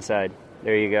on the inside.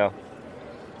 There you go.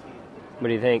 What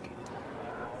do you think?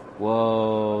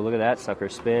 Whoa, look at that sucker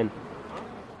spin.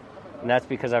 And that's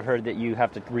because I've heard that you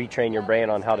have to retrain your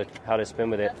brain on how to spin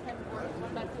with it.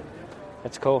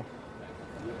 That's cool.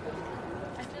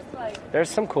 There's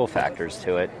some cool factors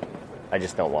to it. I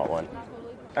just don't want one.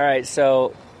 All right,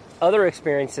 so other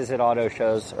experiences at auto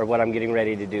shows are what I'm getting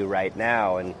ready to do right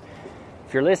now. And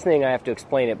if you're listening, I have to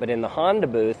explain it. But in the Honda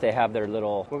booth, they have their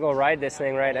little... We're going to ride this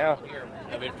thing right now. Here,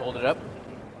 have it folded up.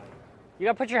 You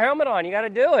got to put your helmet on. You got to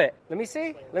do it. Let me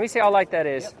see. Let me see how light that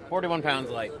is. Yep, 41 pounds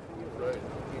light.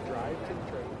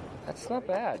 That's not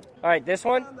bad. All right, this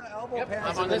one? Yep,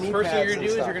 I'm on this. First thing you're going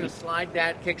to do is you're going to slide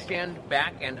that kickstand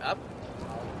back and up.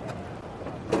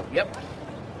 Yep.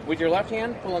 With your left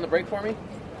hand, pull on the brake for me.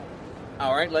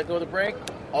 All right, let go of the brake.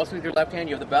 Also with your left hand,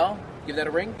 you have the bell. Give that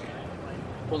a ring.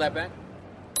 Pull that back.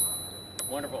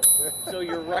 Wonderful. So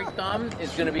your right thumb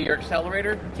is going to be your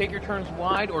accelerator. Take your turns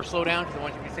wide or slow down because I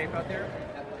want you to be safe out there.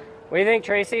 What do you think,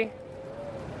 Tracy?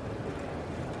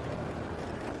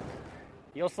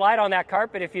 You'll slide on that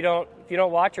carpet if you don't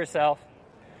watch yourself.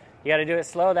 You got to do it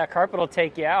slow. That carpet will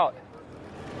take you out.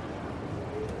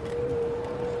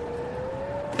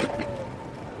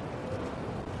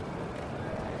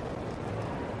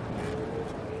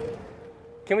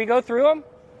 Can we go through them?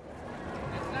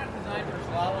 It's not designed for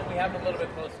slalom. We have them a little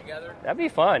bit close together. That'd be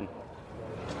fun.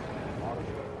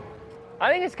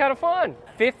 I think it's kind of fun.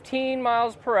 15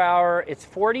 miles per hour. It's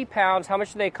 40 pounds. How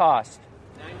much do they cost?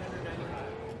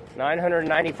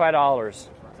 $995.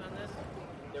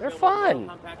 They're fun.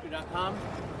 Compactor.com.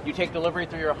 You take delivery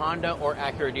through your Honda or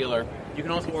Acura dealer. You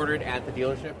can also order it at the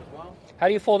dealership as well. How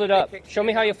do you fold it up? Show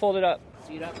me how you fold it up.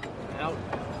 Seat up, out.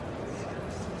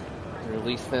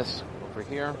 Release this over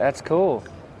here. That's cool.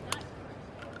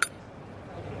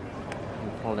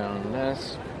 Pull down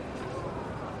this.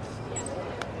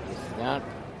 Release that.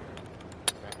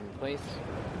 Back into place.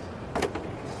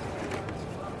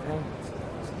 Okay.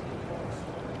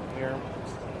 Here.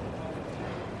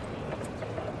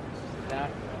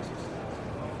 That.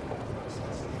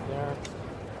 There.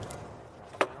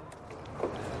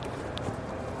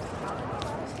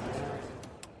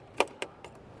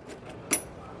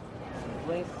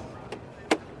 Place.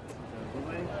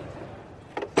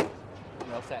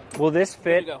 Well set. Will this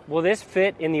fit? go. Will this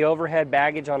fit in the overhead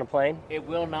baggage on a plane? It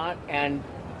will not, and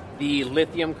the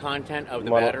lithium content of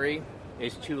the Model. battery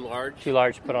is too large. Too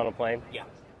large to put on a plane? Yeah.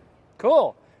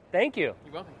 Cool. Thank you.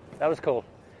 You're welcome. That was cool.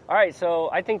 All right, so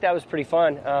I think that was pretty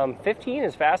fun. 15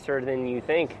 is faster than you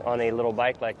think on a little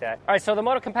bike like that. All right, so the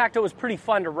Moto Compacto was pretty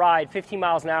fun to ride. 15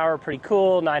 miles an hour, pretty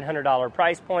cool. $900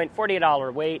 price point,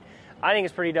 $48 weight. I think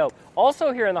it's pretty dope.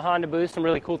 Also here in the Honda booth, some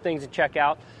really cool things to check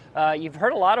out. You've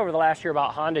heard a lot over the last year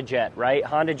about Honda Jet, right?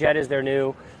 Honda Jet is their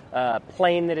new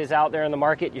plane that is out there in the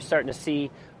market. You're starting to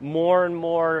see more and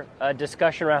more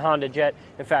discussion around Honda Jet.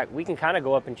 In fact, we can kind of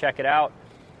go up and check it out.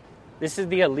 This is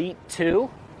the Elite 2,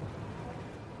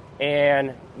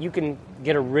 and you can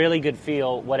get a really good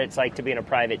feel what it's like to be in a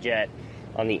private jet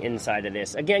on the inside of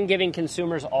this. Again, giving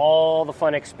consumers all the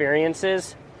fun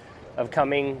experiences of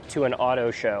coming to an auto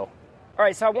show. All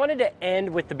right, so I wanted to end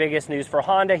with the biggest news for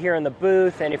Honda here in the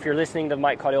booth, and if you're listening to the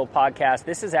Mike Caudill podcast,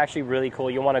 this is actually really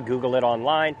cool. You'll want to Google it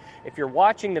online. If you're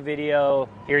watching the video,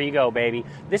 here you go, baby.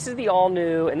 This is the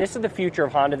all-new, and this is the future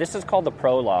of Honda. This is called the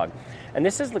Prologue. And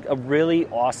this is a really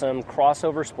awesome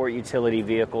crossover sport utility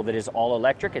vehicle that is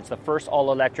all-electric. It's the first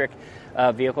all-electric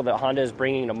vehicle that Honda is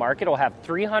bringing to market. It'll have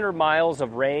 300 miles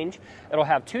of range. It'll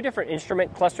have two different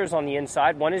instrument clusters on the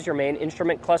inside. One is your main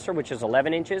instrument cluster, which is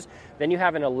 11 inches. Then you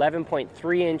have an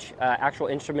 11.3-inch actual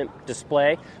instrument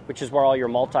display, which is where all your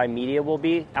multimedia will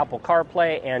be, Apple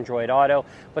CarPlay, Android Auto.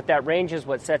 But that range is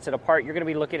what sets it apart. You're going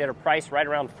to be looking at a price right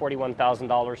around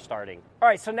 $41,000 starting. All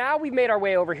right, so now we've made our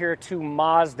way over here to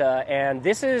Mazda, and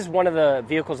this is one of the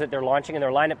vehicles that they're launching in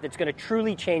their lineup that's going to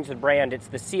truly change the brand. It's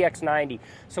the CX-90.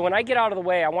 So when I get out of the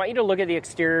way, I want you to look at the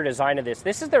exterior design of this.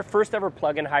 This is their first ever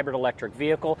plug-in hybrid electric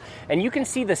vehicle, and you can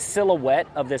see the silhouette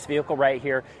of this vehicle right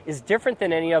here is different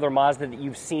than any other Mazda that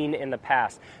you've seen in the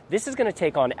past. This is going to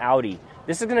take on Audi.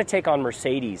 This is going to take on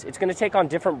Mercedes. It's going to take on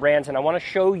different brands, and I want to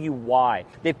show you why.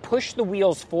 They push the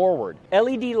wheels forward.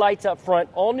 LED lights up front,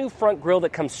 all new front grille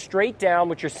that comes straight down,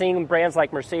 which you're seeing in brands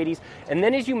like Mercedes. And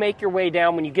then as you make your way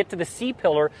down, when you get to the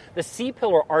C-pillar, the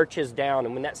C-pillar arches down.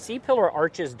 And when that C-pillar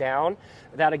arches down,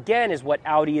 that again is what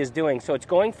Audi is doing. So it's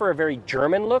going for a very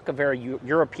German look, a very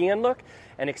European look,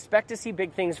 and expect to see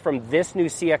big things from this new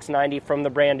CX-90 from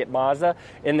the brand at Mazda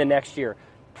in the next year.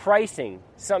 Pricing,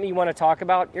 something you want to talk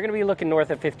about, you're going to be looking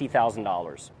north of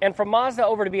 $50,000. And from Mazda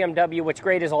over to BMW, what's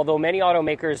great is although many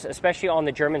automakers, especially on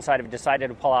the German side, have decided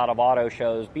to pull out of auto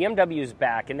shows, BMW is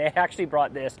back, and they actually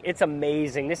brought this. It's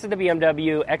amazing. This is the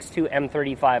BMW X2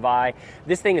 M35i.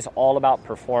 This thing is all about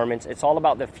performance. It's all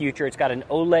about the future. It's got an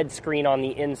OLED screen on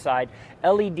the inside,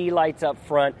 LED lights up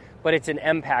front, but it's an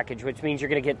M package, which means you're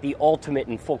going to get the ultimate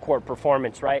in full court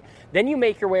performance, right? Then you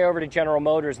make your way over to General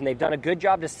Motors, and they've done a good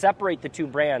job to separate the two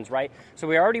brands, right? So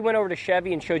we already went over to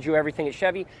Chevy and showed you everything at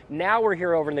Chevy. Now we're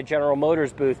here over in the General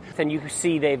Motors booth, and you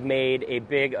see they've made a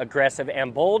big, aggressive,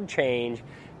 and bold change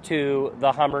to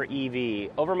the Hummer EV.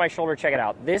 Over my shoulder, check it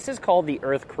out. This is called the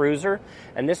Earth Cruiser,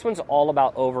 and this one's all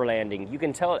about overlanding. You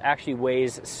can tell it actually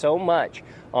weighs so much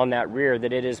on that rear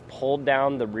that it has pulled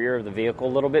down the rear of the vehicle a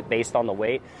little bit based on the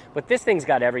weight. But this thing's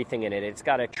got everything in it. It's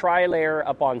got a tri-layer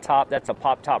up on top. That's a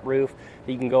pop-top roof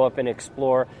that you can go up and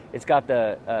explore. It's got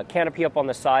the canopy up on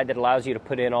the side that allows you to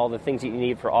put in all the things that you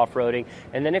need for off-roading.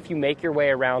 And then if you make your way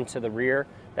around to the rear,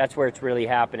 that's where it's really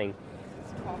happening.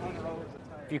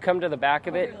 If you come to the back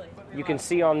of it, you can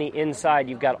see on the inside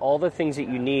you've got all the things that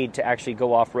you need to actually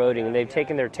go off-roading. And they've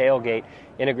taken their tailgate,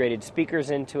 integrated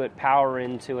speakers into it, power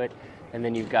into it, and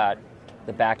then you've got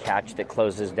the back hatch that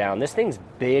closes down. This thing's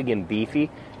big and beefy.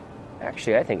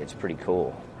 Actually, I think it's pretty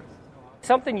cool.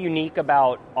 Something unique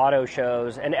about auto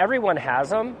shows, and everyone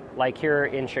has them, like here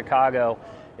in Chicago,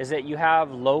 is that you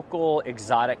have local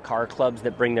exotic car clubs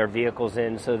that bring their vehicles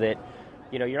in so that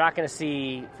you're not going to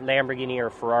see Lamborghini or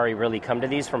Ferrari really come to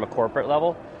these from a corporate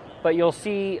level, but you'll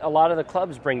see a lot of the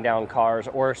clubs bring down cars,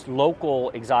 or local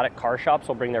exotic car shops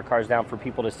will bring their cars down for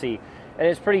people to see. And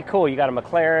it's pretty cool. You got a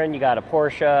McLaren, you got a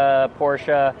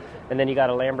Porsche, and then you got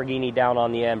a Lamborghini down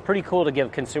on the end. Pretty cool to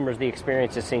give consumers the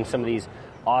experience of seeing some of these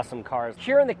awesome cars.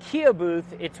 Here in the Kia booth,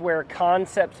 it's where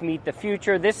concepts meet the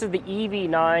future. This is the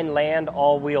EV9 Land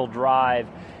all-wheel drive.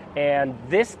 And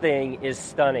this thing is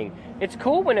stunning. It's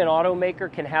cool when an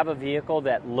automaker can have a vehicle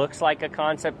that looks like a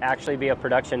concept actually be a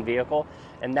production vehicle.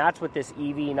 And that's what this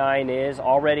EV9 is,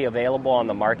 already available on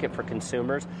the market for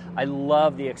consumers. I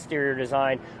love the exterior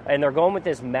design. And they're going with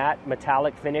this matte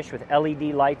metallic finish with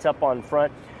LED lights up on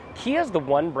front. Kia's the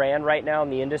one brand right now in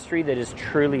the industry that has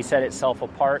truly set itself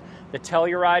apart. The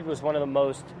Telluride was one of the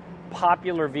most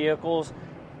popular vehicles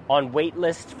on wait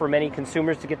lists for many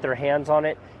consumers to get their hands on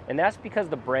it. And that's because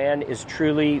the brand is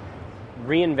truly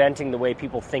reinventing the way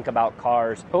people think about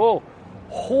cars. Oh,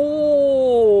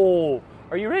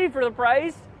 are you ready for the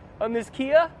price on this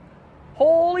Kia?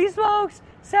 Holy smokes,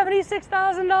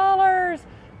 $76,000.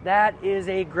 That is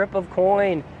a grip of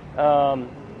coin.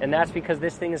 And that's because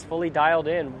this thing is fully dialed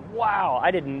in. Wow,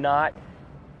 I did not.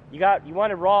 You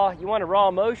wanted raw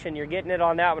emotion. You're getting it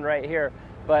on that one right here.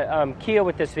 But Kia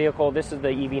with this vehicle, this is the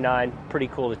EV9, pretty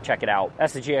cool to check it out.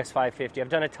 That's the GX550. I've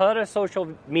done a ton of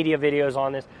social media videos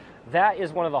on this. That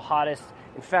is one of the hottest.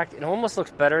 In fact, it almost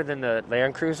looks better than the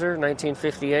Land Cruiser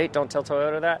 1958. Don't tell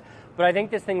Toyota that. But I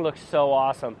think this thing looks so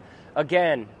awesome.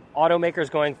 Again, automakers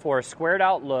going for a squared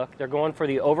out look. They're going for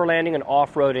the overlanding and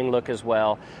off-roading look as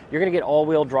well. You're going to get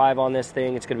all-wheel drive on this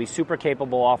thing. It's going to be super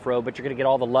capable off-road, but you're going to get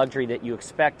all the luxury that you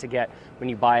expect to get when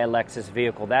you buy a Lexus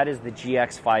vehicle. That is the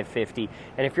GX550.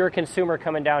 And if you're a consumer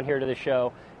coming down here to the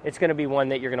show, it's going to be one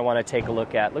that you're going to want to take a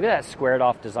look at. Look at that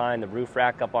squared-off design, the roof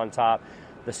rack up on top,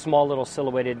 the small little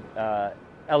silhouetted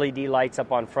LED lights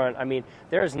up on front. I mean,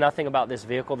 there is nothing about this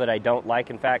vehicle that I don't like.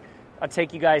 In fact, I'll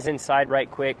take you guys inside right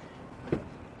quick.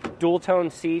 Dual-tone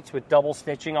seats with double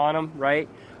stitching on them, right?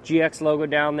 GX logo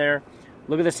down there.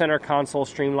 Look at the center console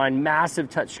streamlined, massive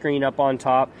touchscreen up on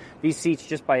top. These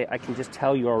seats, I can just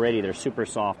tell you already, they're super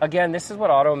soft. Again, this is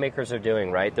what automakers are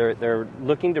doing, right? They're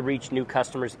looking to reach new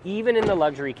customers, even in the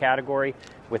luxury category,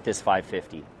 with this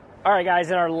 550. All right, guys,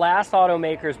 in our last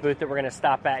automakers booth that we're going to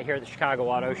stop at here at the Chicago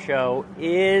Auto Show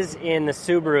is in the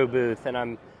Subaru booth, and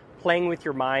I'm playing with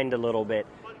your mind a little bit.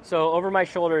 So over my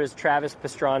shoulder is Travis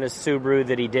Pastrana's Subaru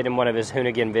that he did in one of his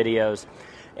Hoonigan videos.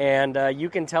 And you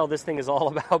can tell this thing is all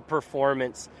about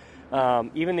performance.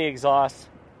 Even the exhaust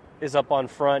is up on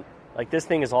front. Like, this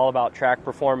thing is all about track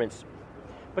performance.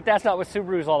 But that's not what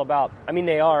Subaru is all about. I mean,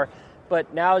 they are.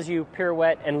 But now as you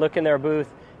pirouette and look in their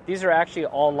booth, these are actually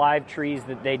all live trees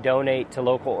that they donate to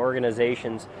local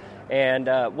organizations.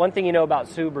 And one thing you know about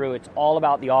Subaru, it's all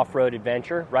about the off-road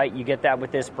adventure, right? You get that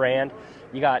with this brand.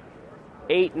 You got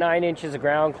 8-9 inches of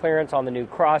ground clearance on the new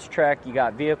Crosstrek. You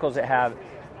got vehicles that have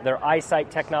their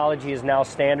eyesight technology is now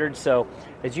standard. So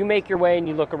as you make your way and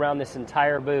you look around this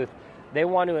entire booth, they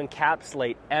want to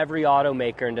encapsulate every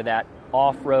automaker into that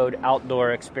off-road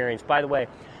outdoor experience. By the way,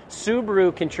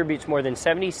 Subaru contributes more than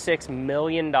 $76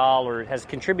 million, has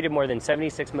contributed more than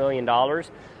 $76 million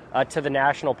to the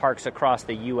national parks across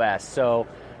the U.S. So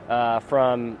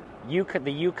from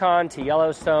the Yukon to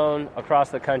Yellowstone, across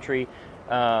the country,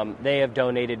 they have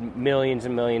donated millions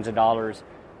and millions of dollars.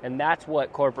 And that's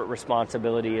what corporate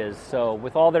responsibility is. So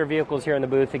with all their vehicles here in the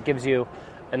booth, it gives you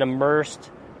an immersed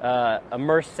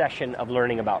session of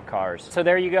learning about cars. So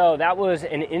there you go. That was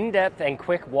an in-depth and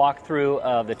quick walkthrough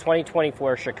of the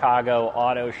 2024 Chicago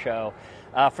Auto Show.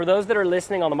 For those that are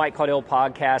listening on the Mike Caudill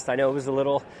podcast, I know it was a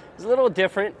little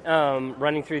different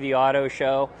running through the auto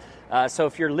show. So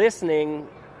if you're listening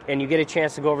and you get a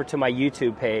chance to go over to my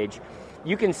YouTube page,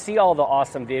 you can see all the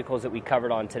awesome vehicles that we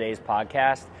covered on today's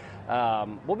podcast.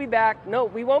 We'll be back. No,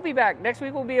 we won't be back. Next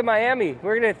week we'll be in Miami.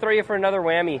 We're going to throw you for another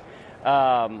whammy.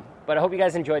 But I hope you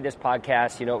guys enjoyed this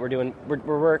podcast. You know what we're doing?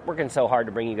 We're working so hard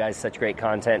to bring you guys such great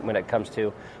content when it comes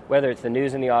to whether it's the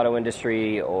news in the auto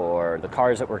industry or the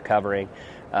cars that we're covering.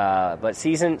 But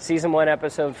season 1,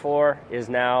 episode 4 is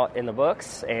now in the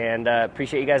books, and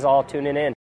appreciate you guys all tuning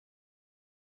in.